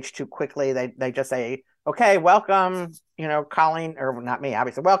disengage too quickly. They just say, okay, welcome, Colleen, or not me,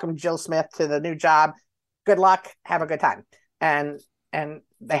 obviously, welcome Jill Smith to the new job. Good luck. Have a good time. And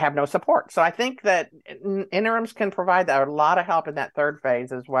they have no support. So I think that interims can provide a lot of help in that third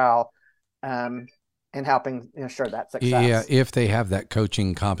phase as well. And helping ensure that success. Yeah, if they have that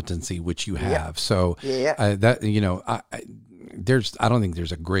coaching competency, which you have. Yep. So I don't think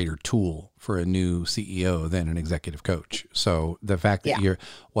there's a greater tool for a new CEO than an executive coach. So the fact that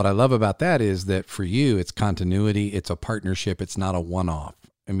what I love about that is that for you, it's continuity, it's a partnership, it's not a one-off.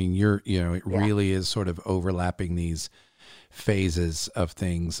 I mean, it really is sort of overlapping these phases of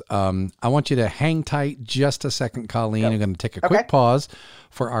things. I want you to hang tight just a second, Colleen. I'm going to take a quick pause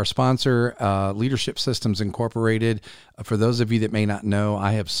for our sponsor, Leadership Systems Incorporated. For those of you that may not know,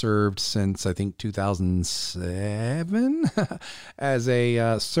 I have served since, I think, 2007 as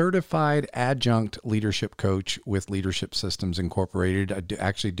a certified adjunct leadership coach with Leadership Systems Incorporated. I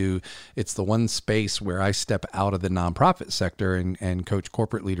it's the one space where I step out of the nonprofit sector and coach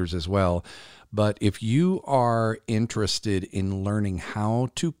corporate leaders as well. But if you are interested in learning how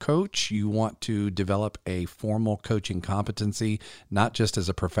to coach, you want to develop a formal coaching competency, not just as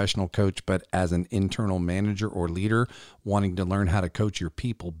a professional coach, but as an internal manager or leader wanting to learn how to coach your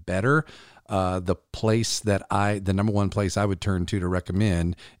people better, the number one place I would turn to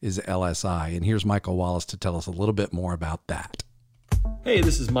recommend is LSI. And here's Michael Wallace to tell us a little bit more about that. Hey,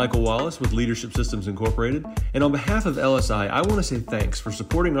 this is Michael Wallace with Leadership Systems Incorporated, and on behalf of LSI, I want to say thanks for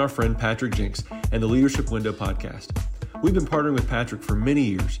supporting our friend Patrick Jinks and the Leadership Window podcast. We've been partnering with Patrick for many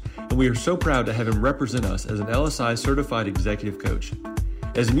years, and we are so proud to have him represent us as an LSI certified executive coach.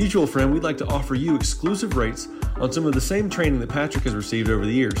 As a mutual friend, we'd like to offer you exclusive rates on some of the same training that Patrick has received over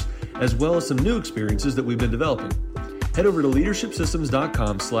the years, as well as some new experiences that we've been developing. Head over to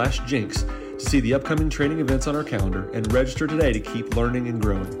leadershipsystems.com/jinx to see the upcoming training events on our calendar and register today to keep learning and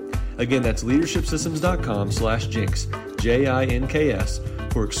growing. Again, that's leadershipsystems.com/jinx, JINKS,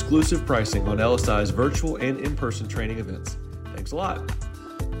 for exclusive pricing on LSI's virtual and in-person training events. Thanks a lot.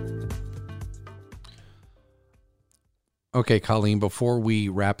 Okay, Colleen, before we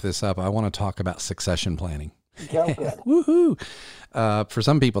wrap this up, I want to talk about succession planning. Go good. Woohoo! For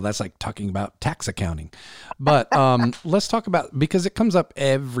some people, that's like talking about tax accounting. But let's talk about, because it comes up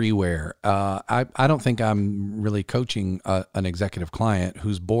everywhere. I don't think I'm really coaching an executive client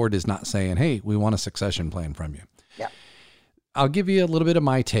whose board is not saying, hey, we want a succession plan from you. Yeah. I'll give you a little bit of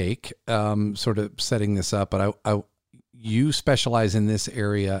my take, sort of setting this up, but you specialize in this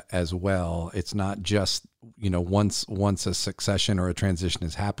area as well. It's not just, once a succession or a transition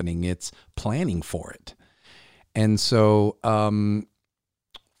is happening, it's planning for it. And so,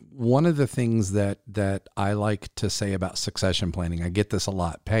 one of the things that I like to say about succession planning, I get this a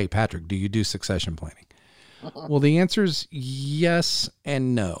lot. Hey, Patrick, do you do succession planning? Well, the answer is yes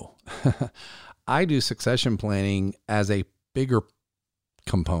and no. I do succession planning as a bigger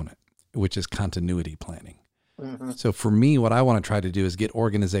component, which is continuity planning. Mm-hmm. So for me, what I want to try to do is get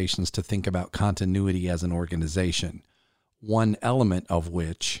organizations to think about continuity as an organization, one element of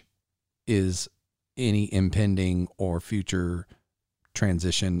which is any impending or future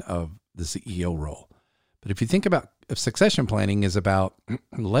transition of the CEO role. But if you think about, if succession planning is about,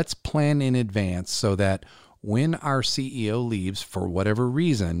 let's plan in advance so that when our CEO leaves for whatever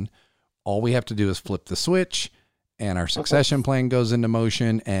reason, all we have to do is flip the switch and our succession plan goes into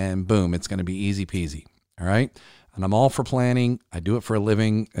motion and boom, it's going to be easy peasy. All right. And I'm all for planning. I do it for a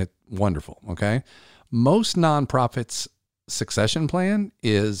living. It's wonderful. Okay. Most nonprofits' succession plan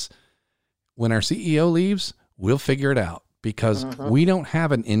is when our CEO leaves, we'll figure it out because we don't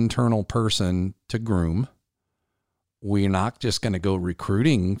have an internal person to groom. We're not just going to go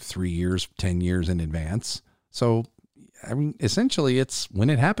recruiting 3 years, 10 years in advance. So, I mean, essentially it's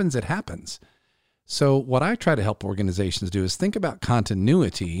when it happens, it happens. So what I try to help organizations do is think about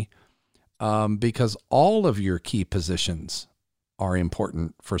continuity, because all of your key positions are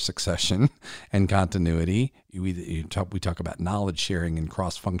important for succession and continuity. We talk about knowledge sharing and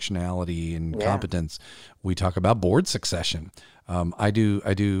cross-functionality and competence. We talk about board succession. We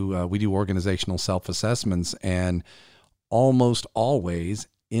do organizational self-assessments, and almost always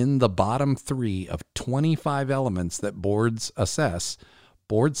in the bottom 3 of 25 elements that boards assess,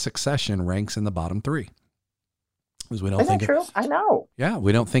 board succession ranks in the bottom 3. Because we don't think true? I know. Yeah,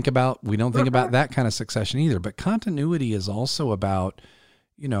 we don't think about that kind of succession either. But continuity is also about,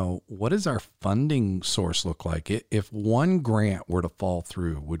 what does our funding source look like? If one grant were to fall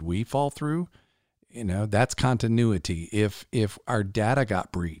through, would we fall through? That's continuity. If our data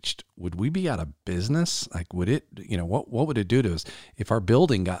got breached, would we be out of business? Like, would it, what would it do to us if our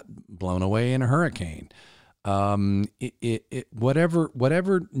building got blown away in a hurricane?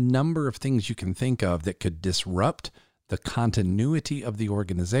 Whatever number of things you can think of that could disrupt the continuity of the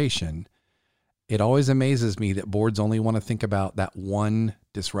organization. It always amazes me that boards only want to think about that one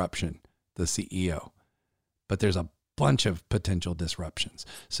disruption, the CEO, but there's a bunch of potential disruptions.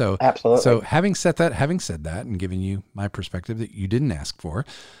 So absolutely. So having said that, and giving you my perspective that you didn't ask for,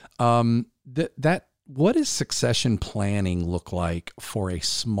 what does succession planning look like for a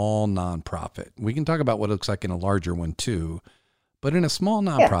small nonprofit? We can talk about what it looks like in a larger one too, but in a small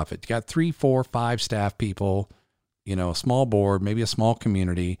nonprofit, you got 3, 4, 5 staff people, a small board, maybe a small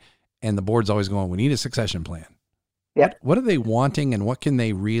community, and the board's always going, we need a succession plan. Yep. What are they wanting and what can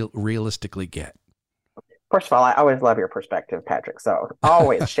they realistically get? First of all, I always love your perspective, Patrick. So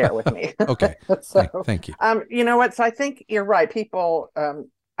always share with me. Okay. Thank you. You know what? So I think you're right. People,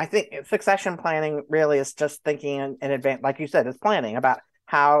 I think succession planning really is just thinking in advance, like you said, it's planning about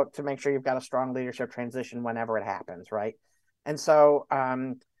how to make sure you've got a strong leadership transition whenever it happens, right? And so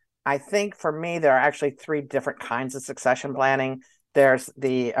I think for me, there are actually 3 different kinds of succession planning. There's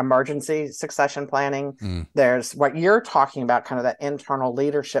the emergency succession planning. There's what you're talking about, kind of that internal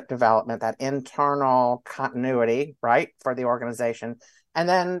leadership development, that internal continuity, right, for the organization. And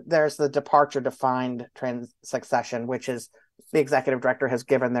then there's the departure defined succession, which is the executive director has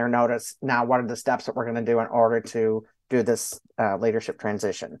given their notice. Now, what are the steps that we're going to do in order to do this leadership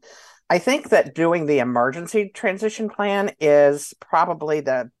transition? I think that doing the emergency transition plan is probably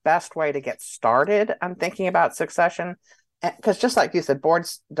the best way to get started on thinking about succession. Because just like you said,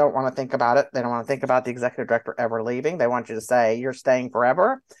 boards don't want to think about it. They don't want to think about the executive director ever leaving. They want you to say you're staying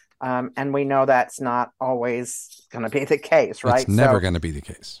forever. And we know that's not always going to be the case, right? It's never going to be the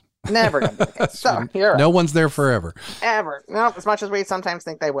case. Never going to be the case. So you're no one's there forever. Ever. No, as much as we sometimes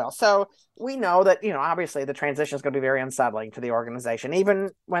think they will. So we know that, obviously the transition is going to be very unsettling to the organization.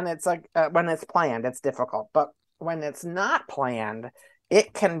 Even when it's when it's planned, it's difficult. But when it's not planned,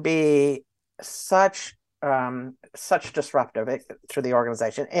 it can be such disruptive to the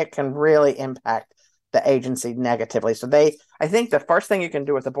organization. It can really impact the agency negatively. So I think the first thing you can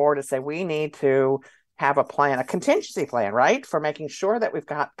do with the board is say, we need to have a plan, a contingency plan, right, for making sure that we've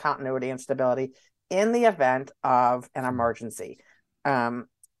got continuity and stability in the event of an emergency.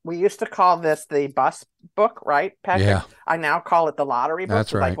 We used to call this the bus book, right, Patrick? Yeah. I now call it the lottery book.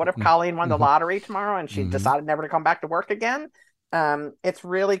 That's right. Like, what if Colleen won the lottery tomorrow and she decided never to come back to work again? It's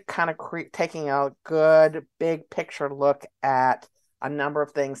really kind of taking a good big picture look at a number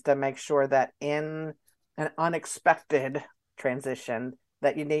of things to make sure that in an unexpected transition,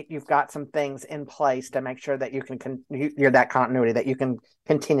 that you've got some things in place to make sure that you're that continuity, that you can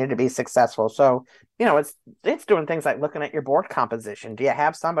continue to be successful. So, it's doing things like looking at your board composition. Do you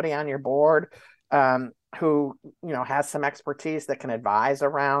have somebody on your board who, has some expertise that can advise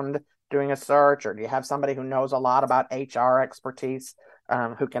around doing a search? Or do you have somebody who knows a lot about HR expertise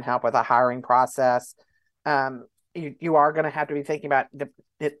who can help with a hiring process? You are going to have to be thinking about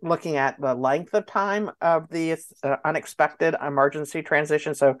looking at the length of time of the unexpected emergency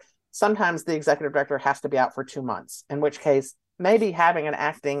transition. So sometimes the executive director has to be out for 2 months, in which case maybe having an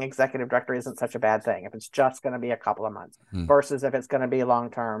acting executive director isn't such a bad thing if it's just going to be a couple of months versus if it's going to be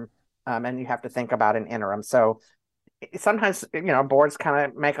long-term and you have to think about an interim. So sometimes, boards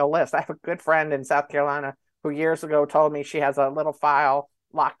kind of make a list. I have a good friend in South Carolina who years ago told me she has a little file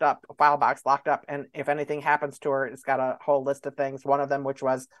box locked up, and if anything happens to her, it's got a whole list of things, one of them which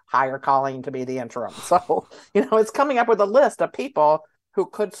was hire Colleen to be the interim. So it's coming up with a list of people who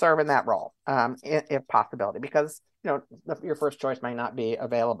could serve in that role if possibility, because your first choice may not be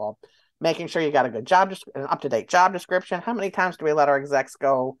available. Making sure you got a good an up-to-date job description. How many times do we let our execs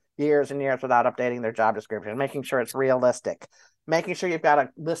go years and years without updating their job description? Making sure it's realistic. Making sure you've got a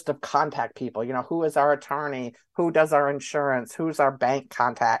list of contact people. Who is our attorney? Who does our insurance? Who's our bank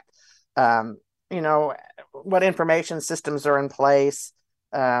contact? What information systems are in place?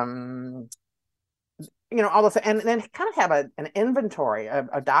 All this, and then kind of have an inventory,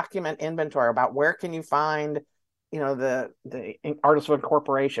 a document inventory about where can you find, the articles of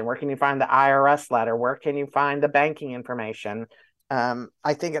incorporation? Where can you find the IRS letter? Where can you find the banking information?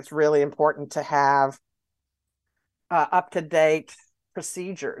 I think it's really important to have up-to-date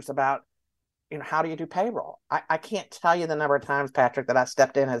procedures about, how do you do payroll? I can't tell you the number of times, Patrick, that I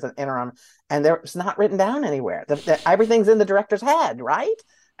stepped in as an interim and it's not written down anywhere. Everything's in the director's head, right?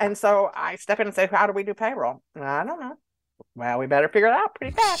 And so I step in and say, how do we do payroll? I don't know. Well, we better figure it out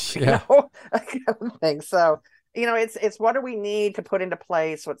pretty fast, Yeah. thing. So, it's what do we need to put into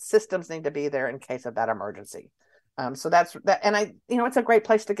place? What systems need to be there in case of that emergency? So that's that. And it's a great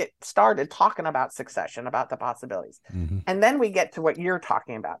place to get started talking about succession, about the possibilities. And then we get to what you're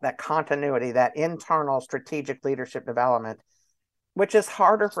talking about, that continuity, that internal strategic leadership development, which is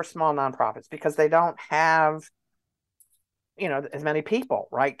harder for small nonprofits because they don't have, as many people,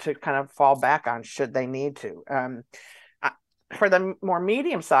 right, to kind of fall back on should they need to. For the more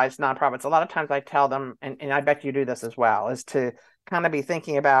medium-sized nonprofits, a lot of times I tell them, and I bet you do this as well, is to kind of be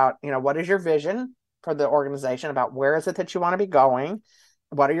thinking about, what is your vision for the organization, about where is it that you want to be going?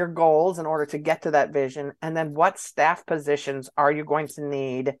 What are your goals in order to get to that vision? And then what staff positions are you going to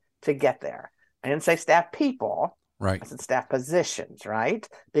need to get there? I didn't say staff people. Right. I said staff positions, right?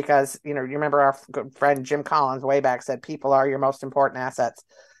 Because, you remember our good friend Jim Collins way back said people are your most important assets.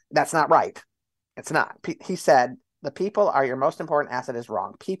 That's not right. It's not. He said the people are your most important asset is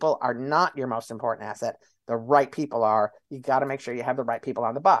wrong. People are not your most important asset. The right people are. You got to make sure you have the right people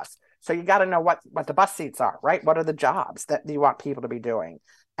on the bus. So you got to know what the bus seats are, right? What are the jobs that you want people to be doing?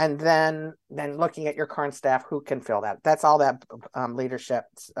 And then looking at your current staff, who can fill that? That's all that leadership.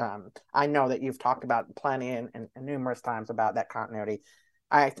 I know that you've talked about plenty and numerous times about that continuity.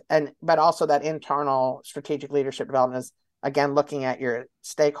 But also that internal strategic leadership development is, again, looking at your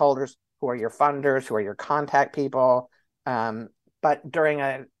stakeholders, who are your funders, who are your contact people. But during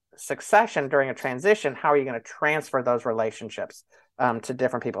a succession, during a transition, how are you going to transfer those relationships to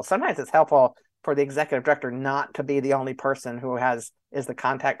different people? Sometimes it's helpful for the executive director not to be the only person who is the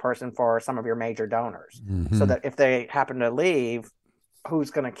contact person for some of your major donors, so that if they happen to leave,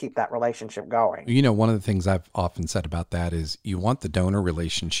 who's going to keep that relationship going. You know, one of the things I've often said about that is you want the donor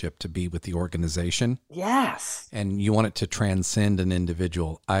relationship to be with the organization. Yes. And you want it to transcend an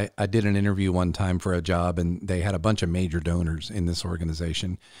individual. I did an interview one time for a job, and they had a bunch of major donors in this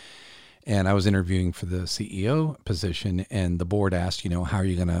organization. And I was interviewing for the CEO position, and the board asked, how are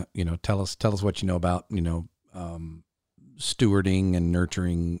you going to, tell us what you know about, stewarding and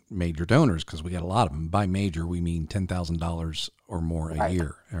nurturing major donors, because we got a lot of them. By major, we mean $10,000 or more a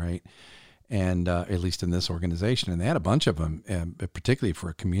year, all right? And at least in this organization, and they had a bunch of them, particularly for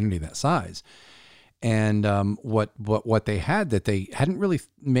a community that size. And what they had that they hadn't really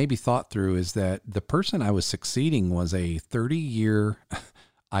maybe thought through is that the person I was succeeding was a 30-year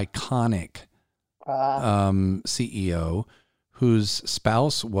iconic CEO whose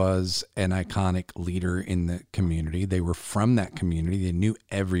spouse was an iconic leader in the community. They were from that community. They knew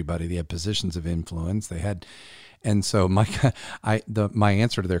everybody. They had positions of influence. And so my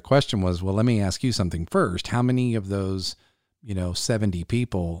answer to their question was, well, let me ask you something first. How many of those, 70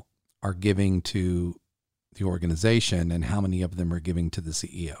 people are giving to the organization, and how many of them are giving to the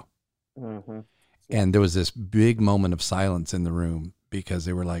CEO? Mm-hmm. And there was this big moment of silence in the room, because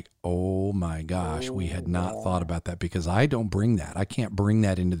they were like, oh my gosh, we had not thought about that, because I don't bring that. I can't bring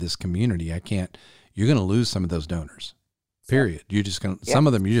that into this community. You're going to lose some of those donors, period. You're just going to, some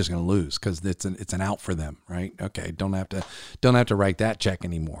of them you're just going to lose because it's an out for them, right? Okay. Don't have to write that check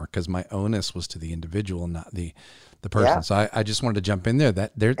anymore, because my onus was to the individual, not the person. Yeah. So I just wanted to jump in there.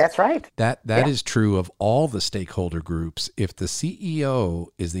 That's right. That is true of all the stakeholder groups. If the CEO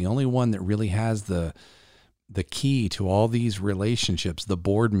is the only one that really has the key to all these relationships, the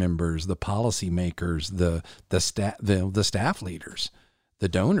board members, the policymakers, the staff leaders, the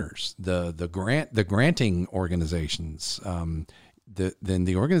donors, the granting organizations, then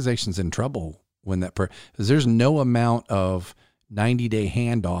the organization's in trouble when because there's no amount of 90-day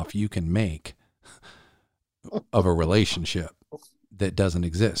handoff you can make of a relationship that doesn't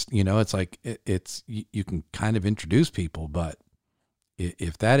exist. It's like you can kind of introduce people, but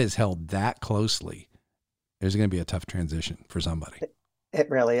if that is held that closely, there's going to be a tough transition for somebody. It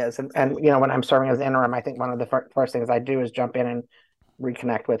really is. And when I'm serving as interim, I think one of the first things I do is jump in and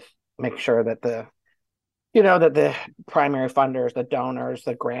reconnect with, make sure that that the primary funders, the donors,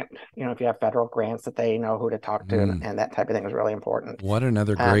 the grant, if you have federal grants, that they know who to talk to, and that type of thing is really important. What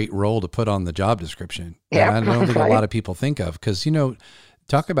another great role to put on the job description. Yeah, I don't think a lot of people think of, because,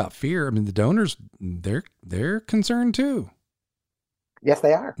 talk about fear. I mean, the donors, they're concerned too. Yes,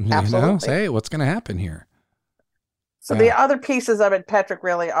 they are. Absolutely. Say, what's going to happen here? So the other pieces of it, Patrick,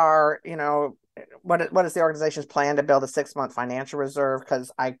 really are, what is the organization's plan to build a 6-month financial reserve?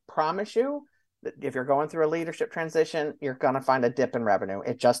 Because I promise you that if you're going through a leadership transition, you're going to find a dip in revenue.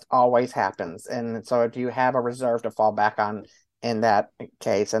 It just always happens. And so do you have a reserve to fall back on in that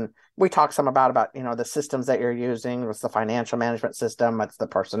case? And we talked some about the systems that you're using. What's the financial management system? What's the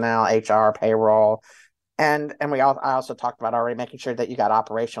personnel, HR, payroll? And I also talked about already making sure that you got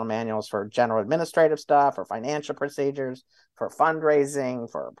operational manuals for general administrative stuff, for financial procedures, for fundraising,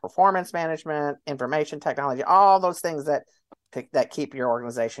 for performance management, information technology, all those things that keep your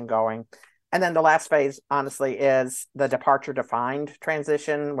organization going. And then the last phase, honestly, is the departure defined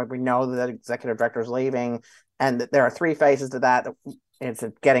transition, where we know that the executive director is leaving. And there are 3 phases to that. It's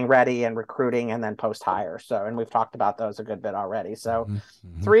getting ready and recruiting, and then post-hire. So, and we've talked about those a good bit already. So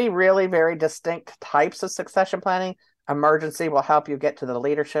 3 really very distinct types of succession planning. Emergency will help you get to the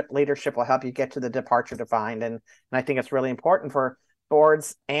leadership. Leadership will help you get to the departure defined. And I think it's really important for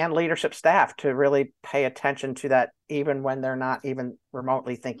boards and leadership staff to really pay attention to that, even when they're not even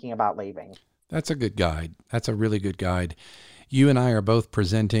remotely thinking about leaving. That's a good guide. That's a really good guide. You and I are both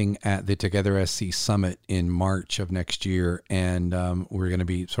presenting at the Together SC Summit in March of next year, and we're going to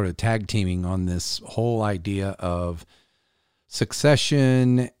be sort of tag teaming on this whole idea of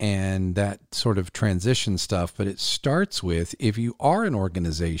succession and that sort of transition stuff. But it starts with, if you are an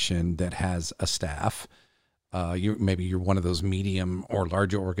organization that has a staff, maybe you're one of those medium or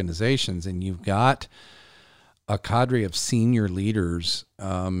larger organizations, and you've got a cadre of senior leaders,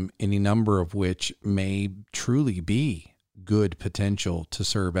 any number of which may truly be good potential to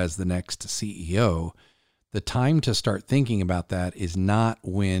serve as the next CEO. The time to start thinking about that is not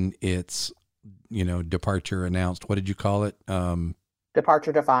when it's, departure announced. What did you call it?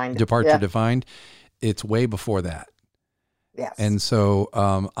 Departure defined. Defined. It's way before that. Yes. And so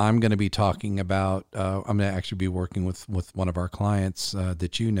I'm going to be talking about, I'm going to actually be working with one of our clients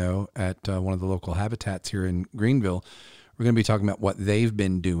that at one of the local habitats here in Greenville. We're going to be talking about what they've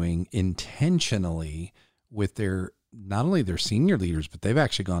been doing intentionally with not only their senior leaders, but they've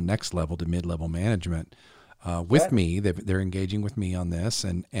actually gone next level to mid-level management with me. They're engaging with me on this.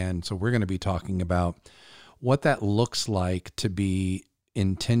 And so we're going to be talking about what that looks like to be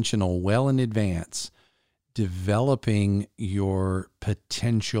intentional well in advance, developing your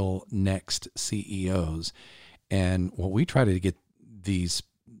potential next CEOs. And what we try to get these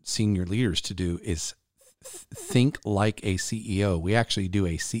senior leaders to do is think like a CEO. We actually do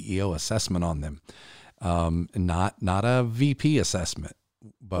a CEO assessment on them, not a VP assessment,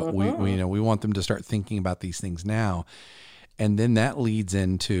 but we want them to start thinking about these things now. And then that leads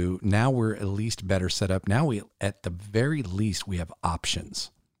into, now we're at least better set up. Now at the very least, we have options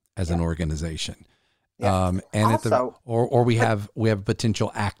as an organization. Yeah. And also, we have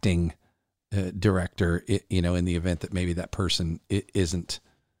potential acting director, in the event that maybe that person isn't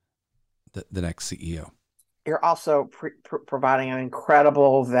the next CEO. You're also providing an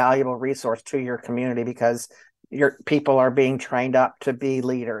incredible, valuable resource to your community, because your people are being trained up to be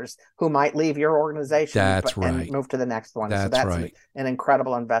leaders who might leave your organization and move to the next one. That's right. An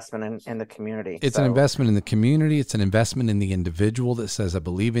incredible investment in the community. It's an investment in the community. It's an investment in the individual that says, I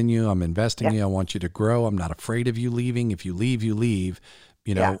believe in you. I'm investing in you. I want you to grow. I'm not afraid of you leaving. If you leave, you leave.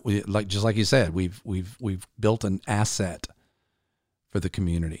 Just like you said, we've built an asset for the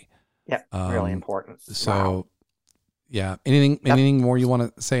community. Yeah, really important. So, wow. Yeah. Anything more you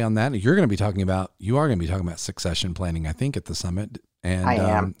want to say on that? You are going to be talking about succession planning, I think, at the summit. And I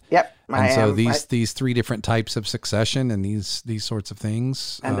am. Yep. So these three different types of succession and these sorts of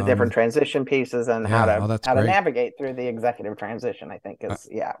things, and the different transition pieces, and how to navigate through the executive transition, I think is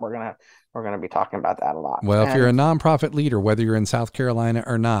we're gonna be talking about that a lot. Well, if you're a nonprofit leader, whether you're in South Carolina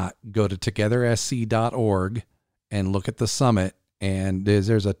or not, go to togethersc.org and look at the summit. And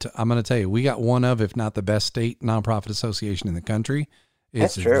I'm going to tell you, we got one of, if not the best state nonprofit association in the country.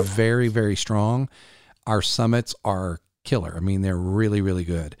 It's very, very strong. Our summits are killer. I mean, they're really, really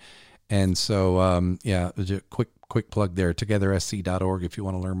good. And so, just a quick plug there, togethersc.org. If you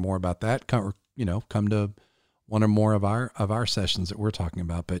want to learn more about that, come to one or more of our sessions that we're talking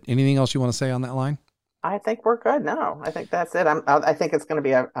about. But anything else you want to say on that line? I think we're good. No, I think that's it. I think it's going to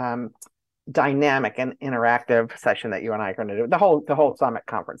be a dynamic and interactive session that you and I are going to do. The whole summit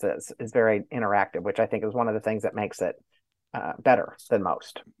conference is very interactive, which I think is one of the things that makes it better than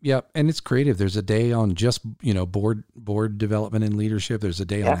most. Yeah, and it's creative. There's a day on just board development and leadership. There's a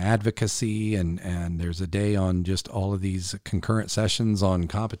day on advocacy, and there's a day on just all of these concurrent sessions on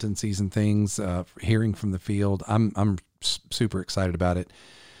competencies and things. Hearing from the field, I'm super excited about it.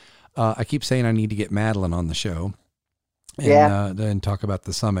 I keep saying I need to get Madeline on the show. And then talk about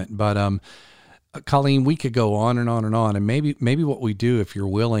the summit. But Colleen, we could go on and on and on. And maybe what we do, if you're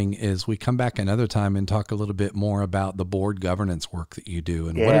willing, is we come back another time and talk a little bit more about the board governance work that you do.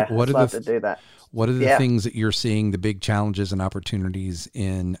 And what are the things that you're seeing, the big challenges and opportunities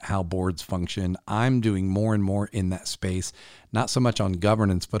in how boards function? I'm doing more and more in that space, not so much on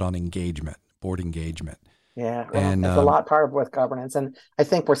governance, but on engagement, board engagement. Yeah, and there's a lot part with governance. And I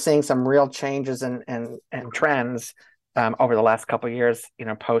think we're seeing some real changes and trends over the last couple of years,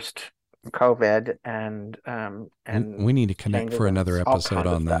 post COVID, and we need to connect for another episode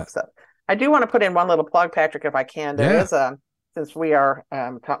on that. So I do want to put in one little plug, Patrick, if I can. There is since we are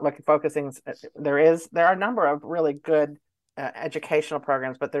focusing, there are a number of really good educational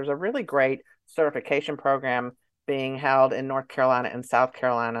programs, but there's a really great certification program being held in North Carolina and South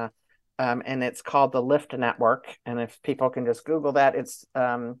Carolina, and it's called the LIFT Network. And if people can just Google that, it's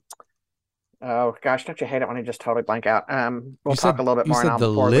oh gosh, don't you hate it when I just totally blank out? We'll talk a little bit more, and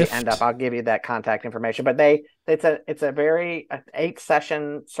before we end up, I'll give you that contact information. But it's a very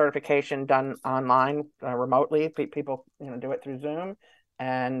 8-session certification done online, remotely. People do it through Zoom,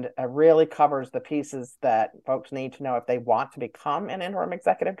 and really covers the pieces that folks need to know if they want to become an interim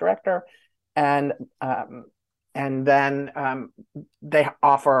executive director, and then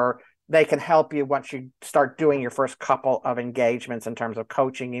they can help you once you start doing your first couple of engagements in terms of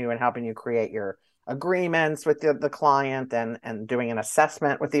coaching you and helping you create your agreements with the client, and doing an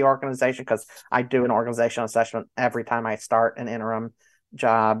assessment with the organization, because I do an organizational assessment every time I start an interim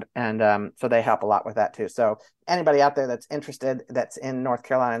job. And so they help a lot with that too. So anybody out there that's interested, that's in North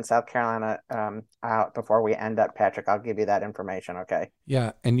Carolina and South Carolina, out before we end up, Patrick, I'll give you that information. Okay.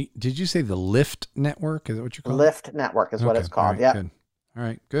 Yeah. And did you say the LIFT Network? Is that what you call it? LIFT Network is what it's called. Yeah. Good. All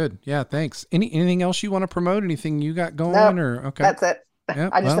right, good. Yeah, thanks. Anything else you want to promote? Anything you got going? Or okay, that's it. Yeah,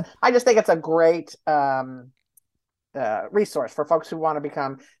 I just think it's a great resource for folks who want to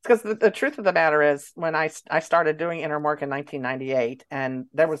become. Because the truth of the matter is, when I started doing interim work in 1998, and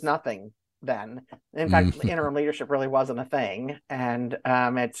there was nothing then. In fact, interim leadership really wasn't a thing, and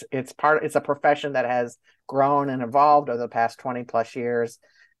it's a profession that has grown and evolved over the past 20 plus years.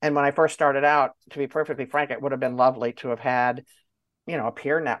 And when I first started out, to be perfectly frank, it would have been lovely to have had, a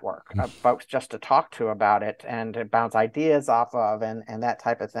peer network of folks just to talk to about it and to bounce ideas off of and that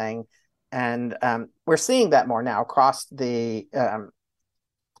type of thing. And we're seeing that more now across the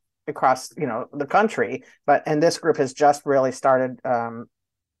the country. And this group has just really started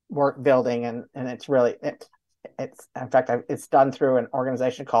work building, and it's really it's in fact it's done through an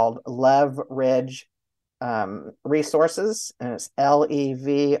organization called Leverage Resources, and it's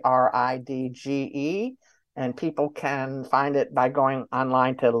LEVRIDGE, and people can find it by going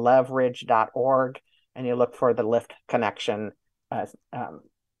online to leverage.org, and you look for the Lift Connection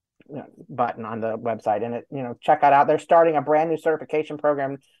button on the website, and check it out. They're starting a brand new certification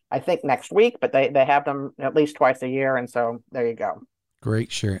program, I think next week, but they have them at least twice a year, and so there you go.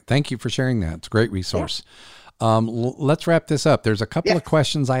 Great sharing. Thank you for sharing that. It's a great resource. Yeah. Let's wrap this up. There's a couple of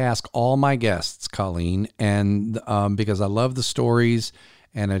questions I ask all my guests, Colleen, and because I love the stories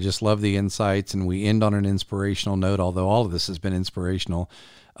and I just love the insights, and we end on an inspirational note, although all of this has been inspirational.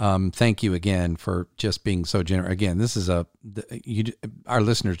 Thank you again for just being so generous. Again, this is our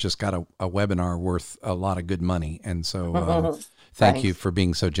listeners just got a webinar worth a lot of good money. And so thank you for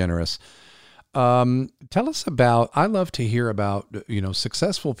being so generous. Tell us I love to hear about,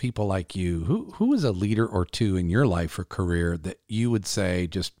 successful people like you. Who is a leader or two in your life or career that you would say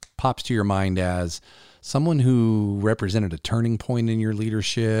just pops to your mind as someone who represented a turning point in your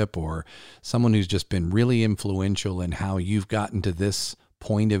leadership, or someone who's just been really influential in how you've gotten to this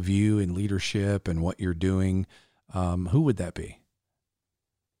point of view in leadership and what you're doing? Who would that be?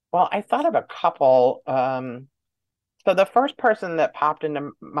 Well, I thought of a couple. So the first person that popped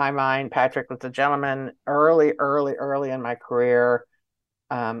into my mind, Patrick, was a gentleman early in my career.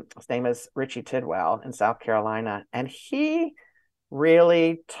 His name is Richie Tidwell in South Carolina. And he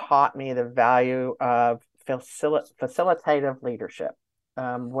really taught me the value of facilitative leadership,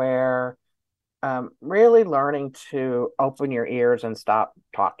 where really learning to open your ears and stop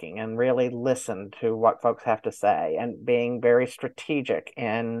talking and really listen to what folks have to say, and being very strategic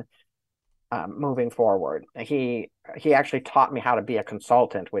in moving forward. He actually taught me how to be a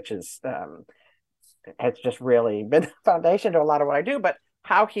consultant, which has just really been the foundation to a lot of what I do. But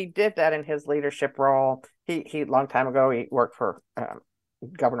how he did that in his leadership role, he long time ago, he worked for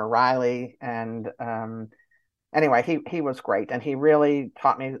Governor Riley, and anyway, he was great, and he really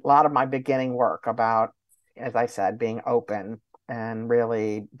taught me a lot of my beginning work about, as I said, being open and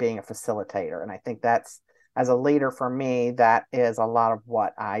really being a facilitator. And I think that's, as a leader for me, that is a lot of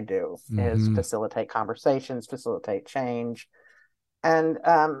what I do, is facilitate conversations, facilitate change. And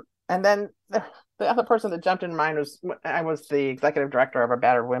then the other person that jumped in mind was, I was the executive director of a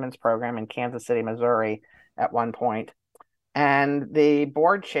battered women's program in Kansas City, Missouri at one point. And the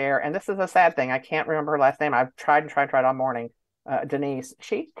board chair, and this is a sad thing, I can't remember her last name. I've tried all morning. Denise,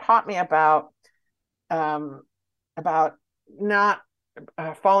 she taught me about not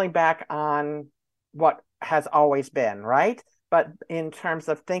falling back on what has always been, right? But in terms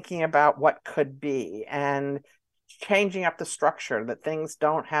of thinking about what could be and changing up the structure, that things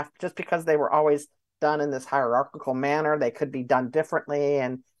don't have, just because they were always done in this hierarchical manner, they could be done differently,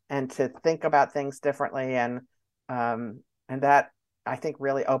 and to think about things differently. And that, I think,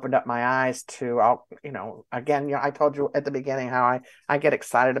 really opened up my eyes to, again, I told you at the beginning how I get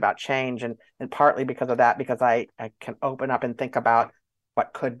excited about change, and partly because of that, because I can open up and think about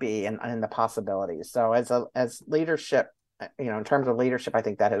what could be and the possibilities. So as leadership, in terms of leadership, I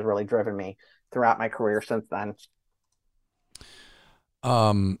think that has really driven me throughout my career since then.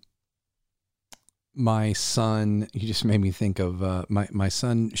 My son, you just made me think of, my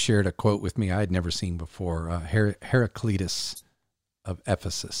son shared a quote with me I had never seen before. Heraclitus of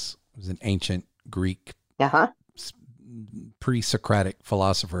Ephesus was an ancient Greek, pre-Socratic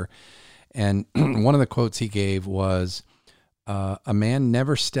philosopher. And one of the quotes he gave was, a man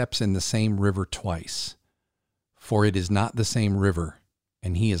never steps in the same river twice, for it is not the same river,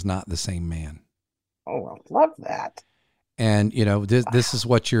 and he is not the same man. Oh, I love that. And, this is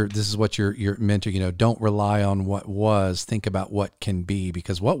what you're meant to, don't rely on what was, think about what can be,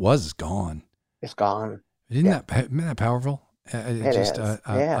 because what was is gone. It's gone. Isn't that powerful?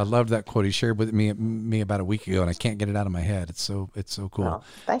 I love that quote he shared with me about a week ago, and I can't get it out of my head. It's so cool. Oh,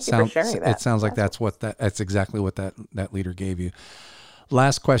 thank you for sharing that. It sounds like that's exactly what that leader gave you.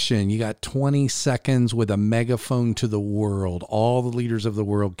 Last question. You got 20 seconds with a megaphone to the world. All the leaders of the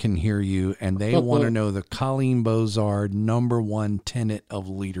world can hear you, and they want to know the Colleen Bozard #1 tenet of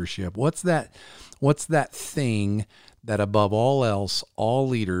leadership. What's that thing that above all else, all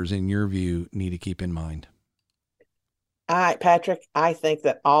leaders, in your view, need to keep in mind? Patrick, I think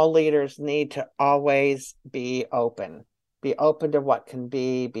that all leaders need to always be open. be open to what can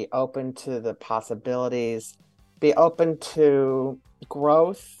be open to the possibilities, be open to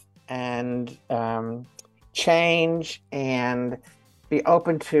growth and change, and be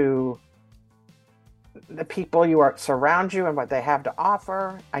open to the people you are surround you and what they have to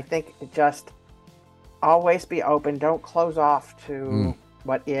offer. I think just always be open. Don't close off to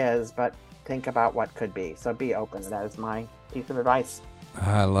what is, but think about what could be. So be open. That is my piece of advice.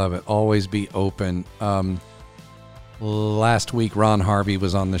 I love it. Always be open. Last week, Ron Harvey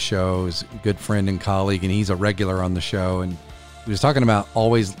was on the show. He's a good friend and colleague, and he's a regular on the show. And he was talking about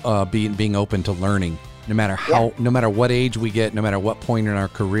always being open to learning, no matter no matter what age we get, no matter what point in our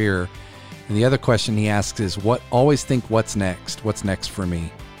career. And the other question he asks is, always think what's next? What's next for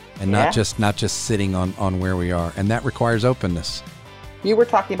me? And not just sitting on where we are. And that requires openness. You were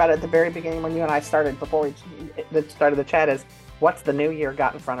talking about it at the very beginning when you and I started, before we started the chat, is what's the new year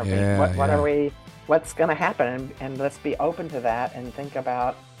got in front of me? What's going to happen? And let's be open to that and think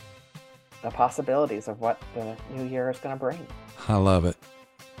about the possibilities of what the new year is going to bring. I love it.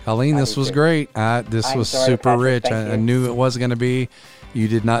 Colleen, this was great. This was super rich. I knew it was going to be. You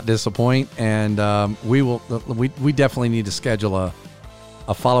did not disappoint. And we definitely need to schedule a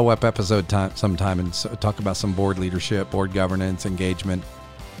follow-up episode sometime and talk about some board leadership, board governance, engagement,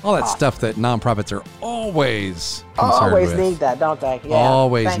 all that stuff that nonprofits are always concerned with. Need that, don't they? Yeah.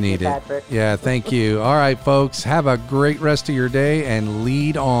 Always need it. Patrick. Yeah, thank you. All right, folks, have a great rest of your day and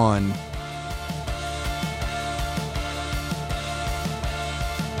lead on.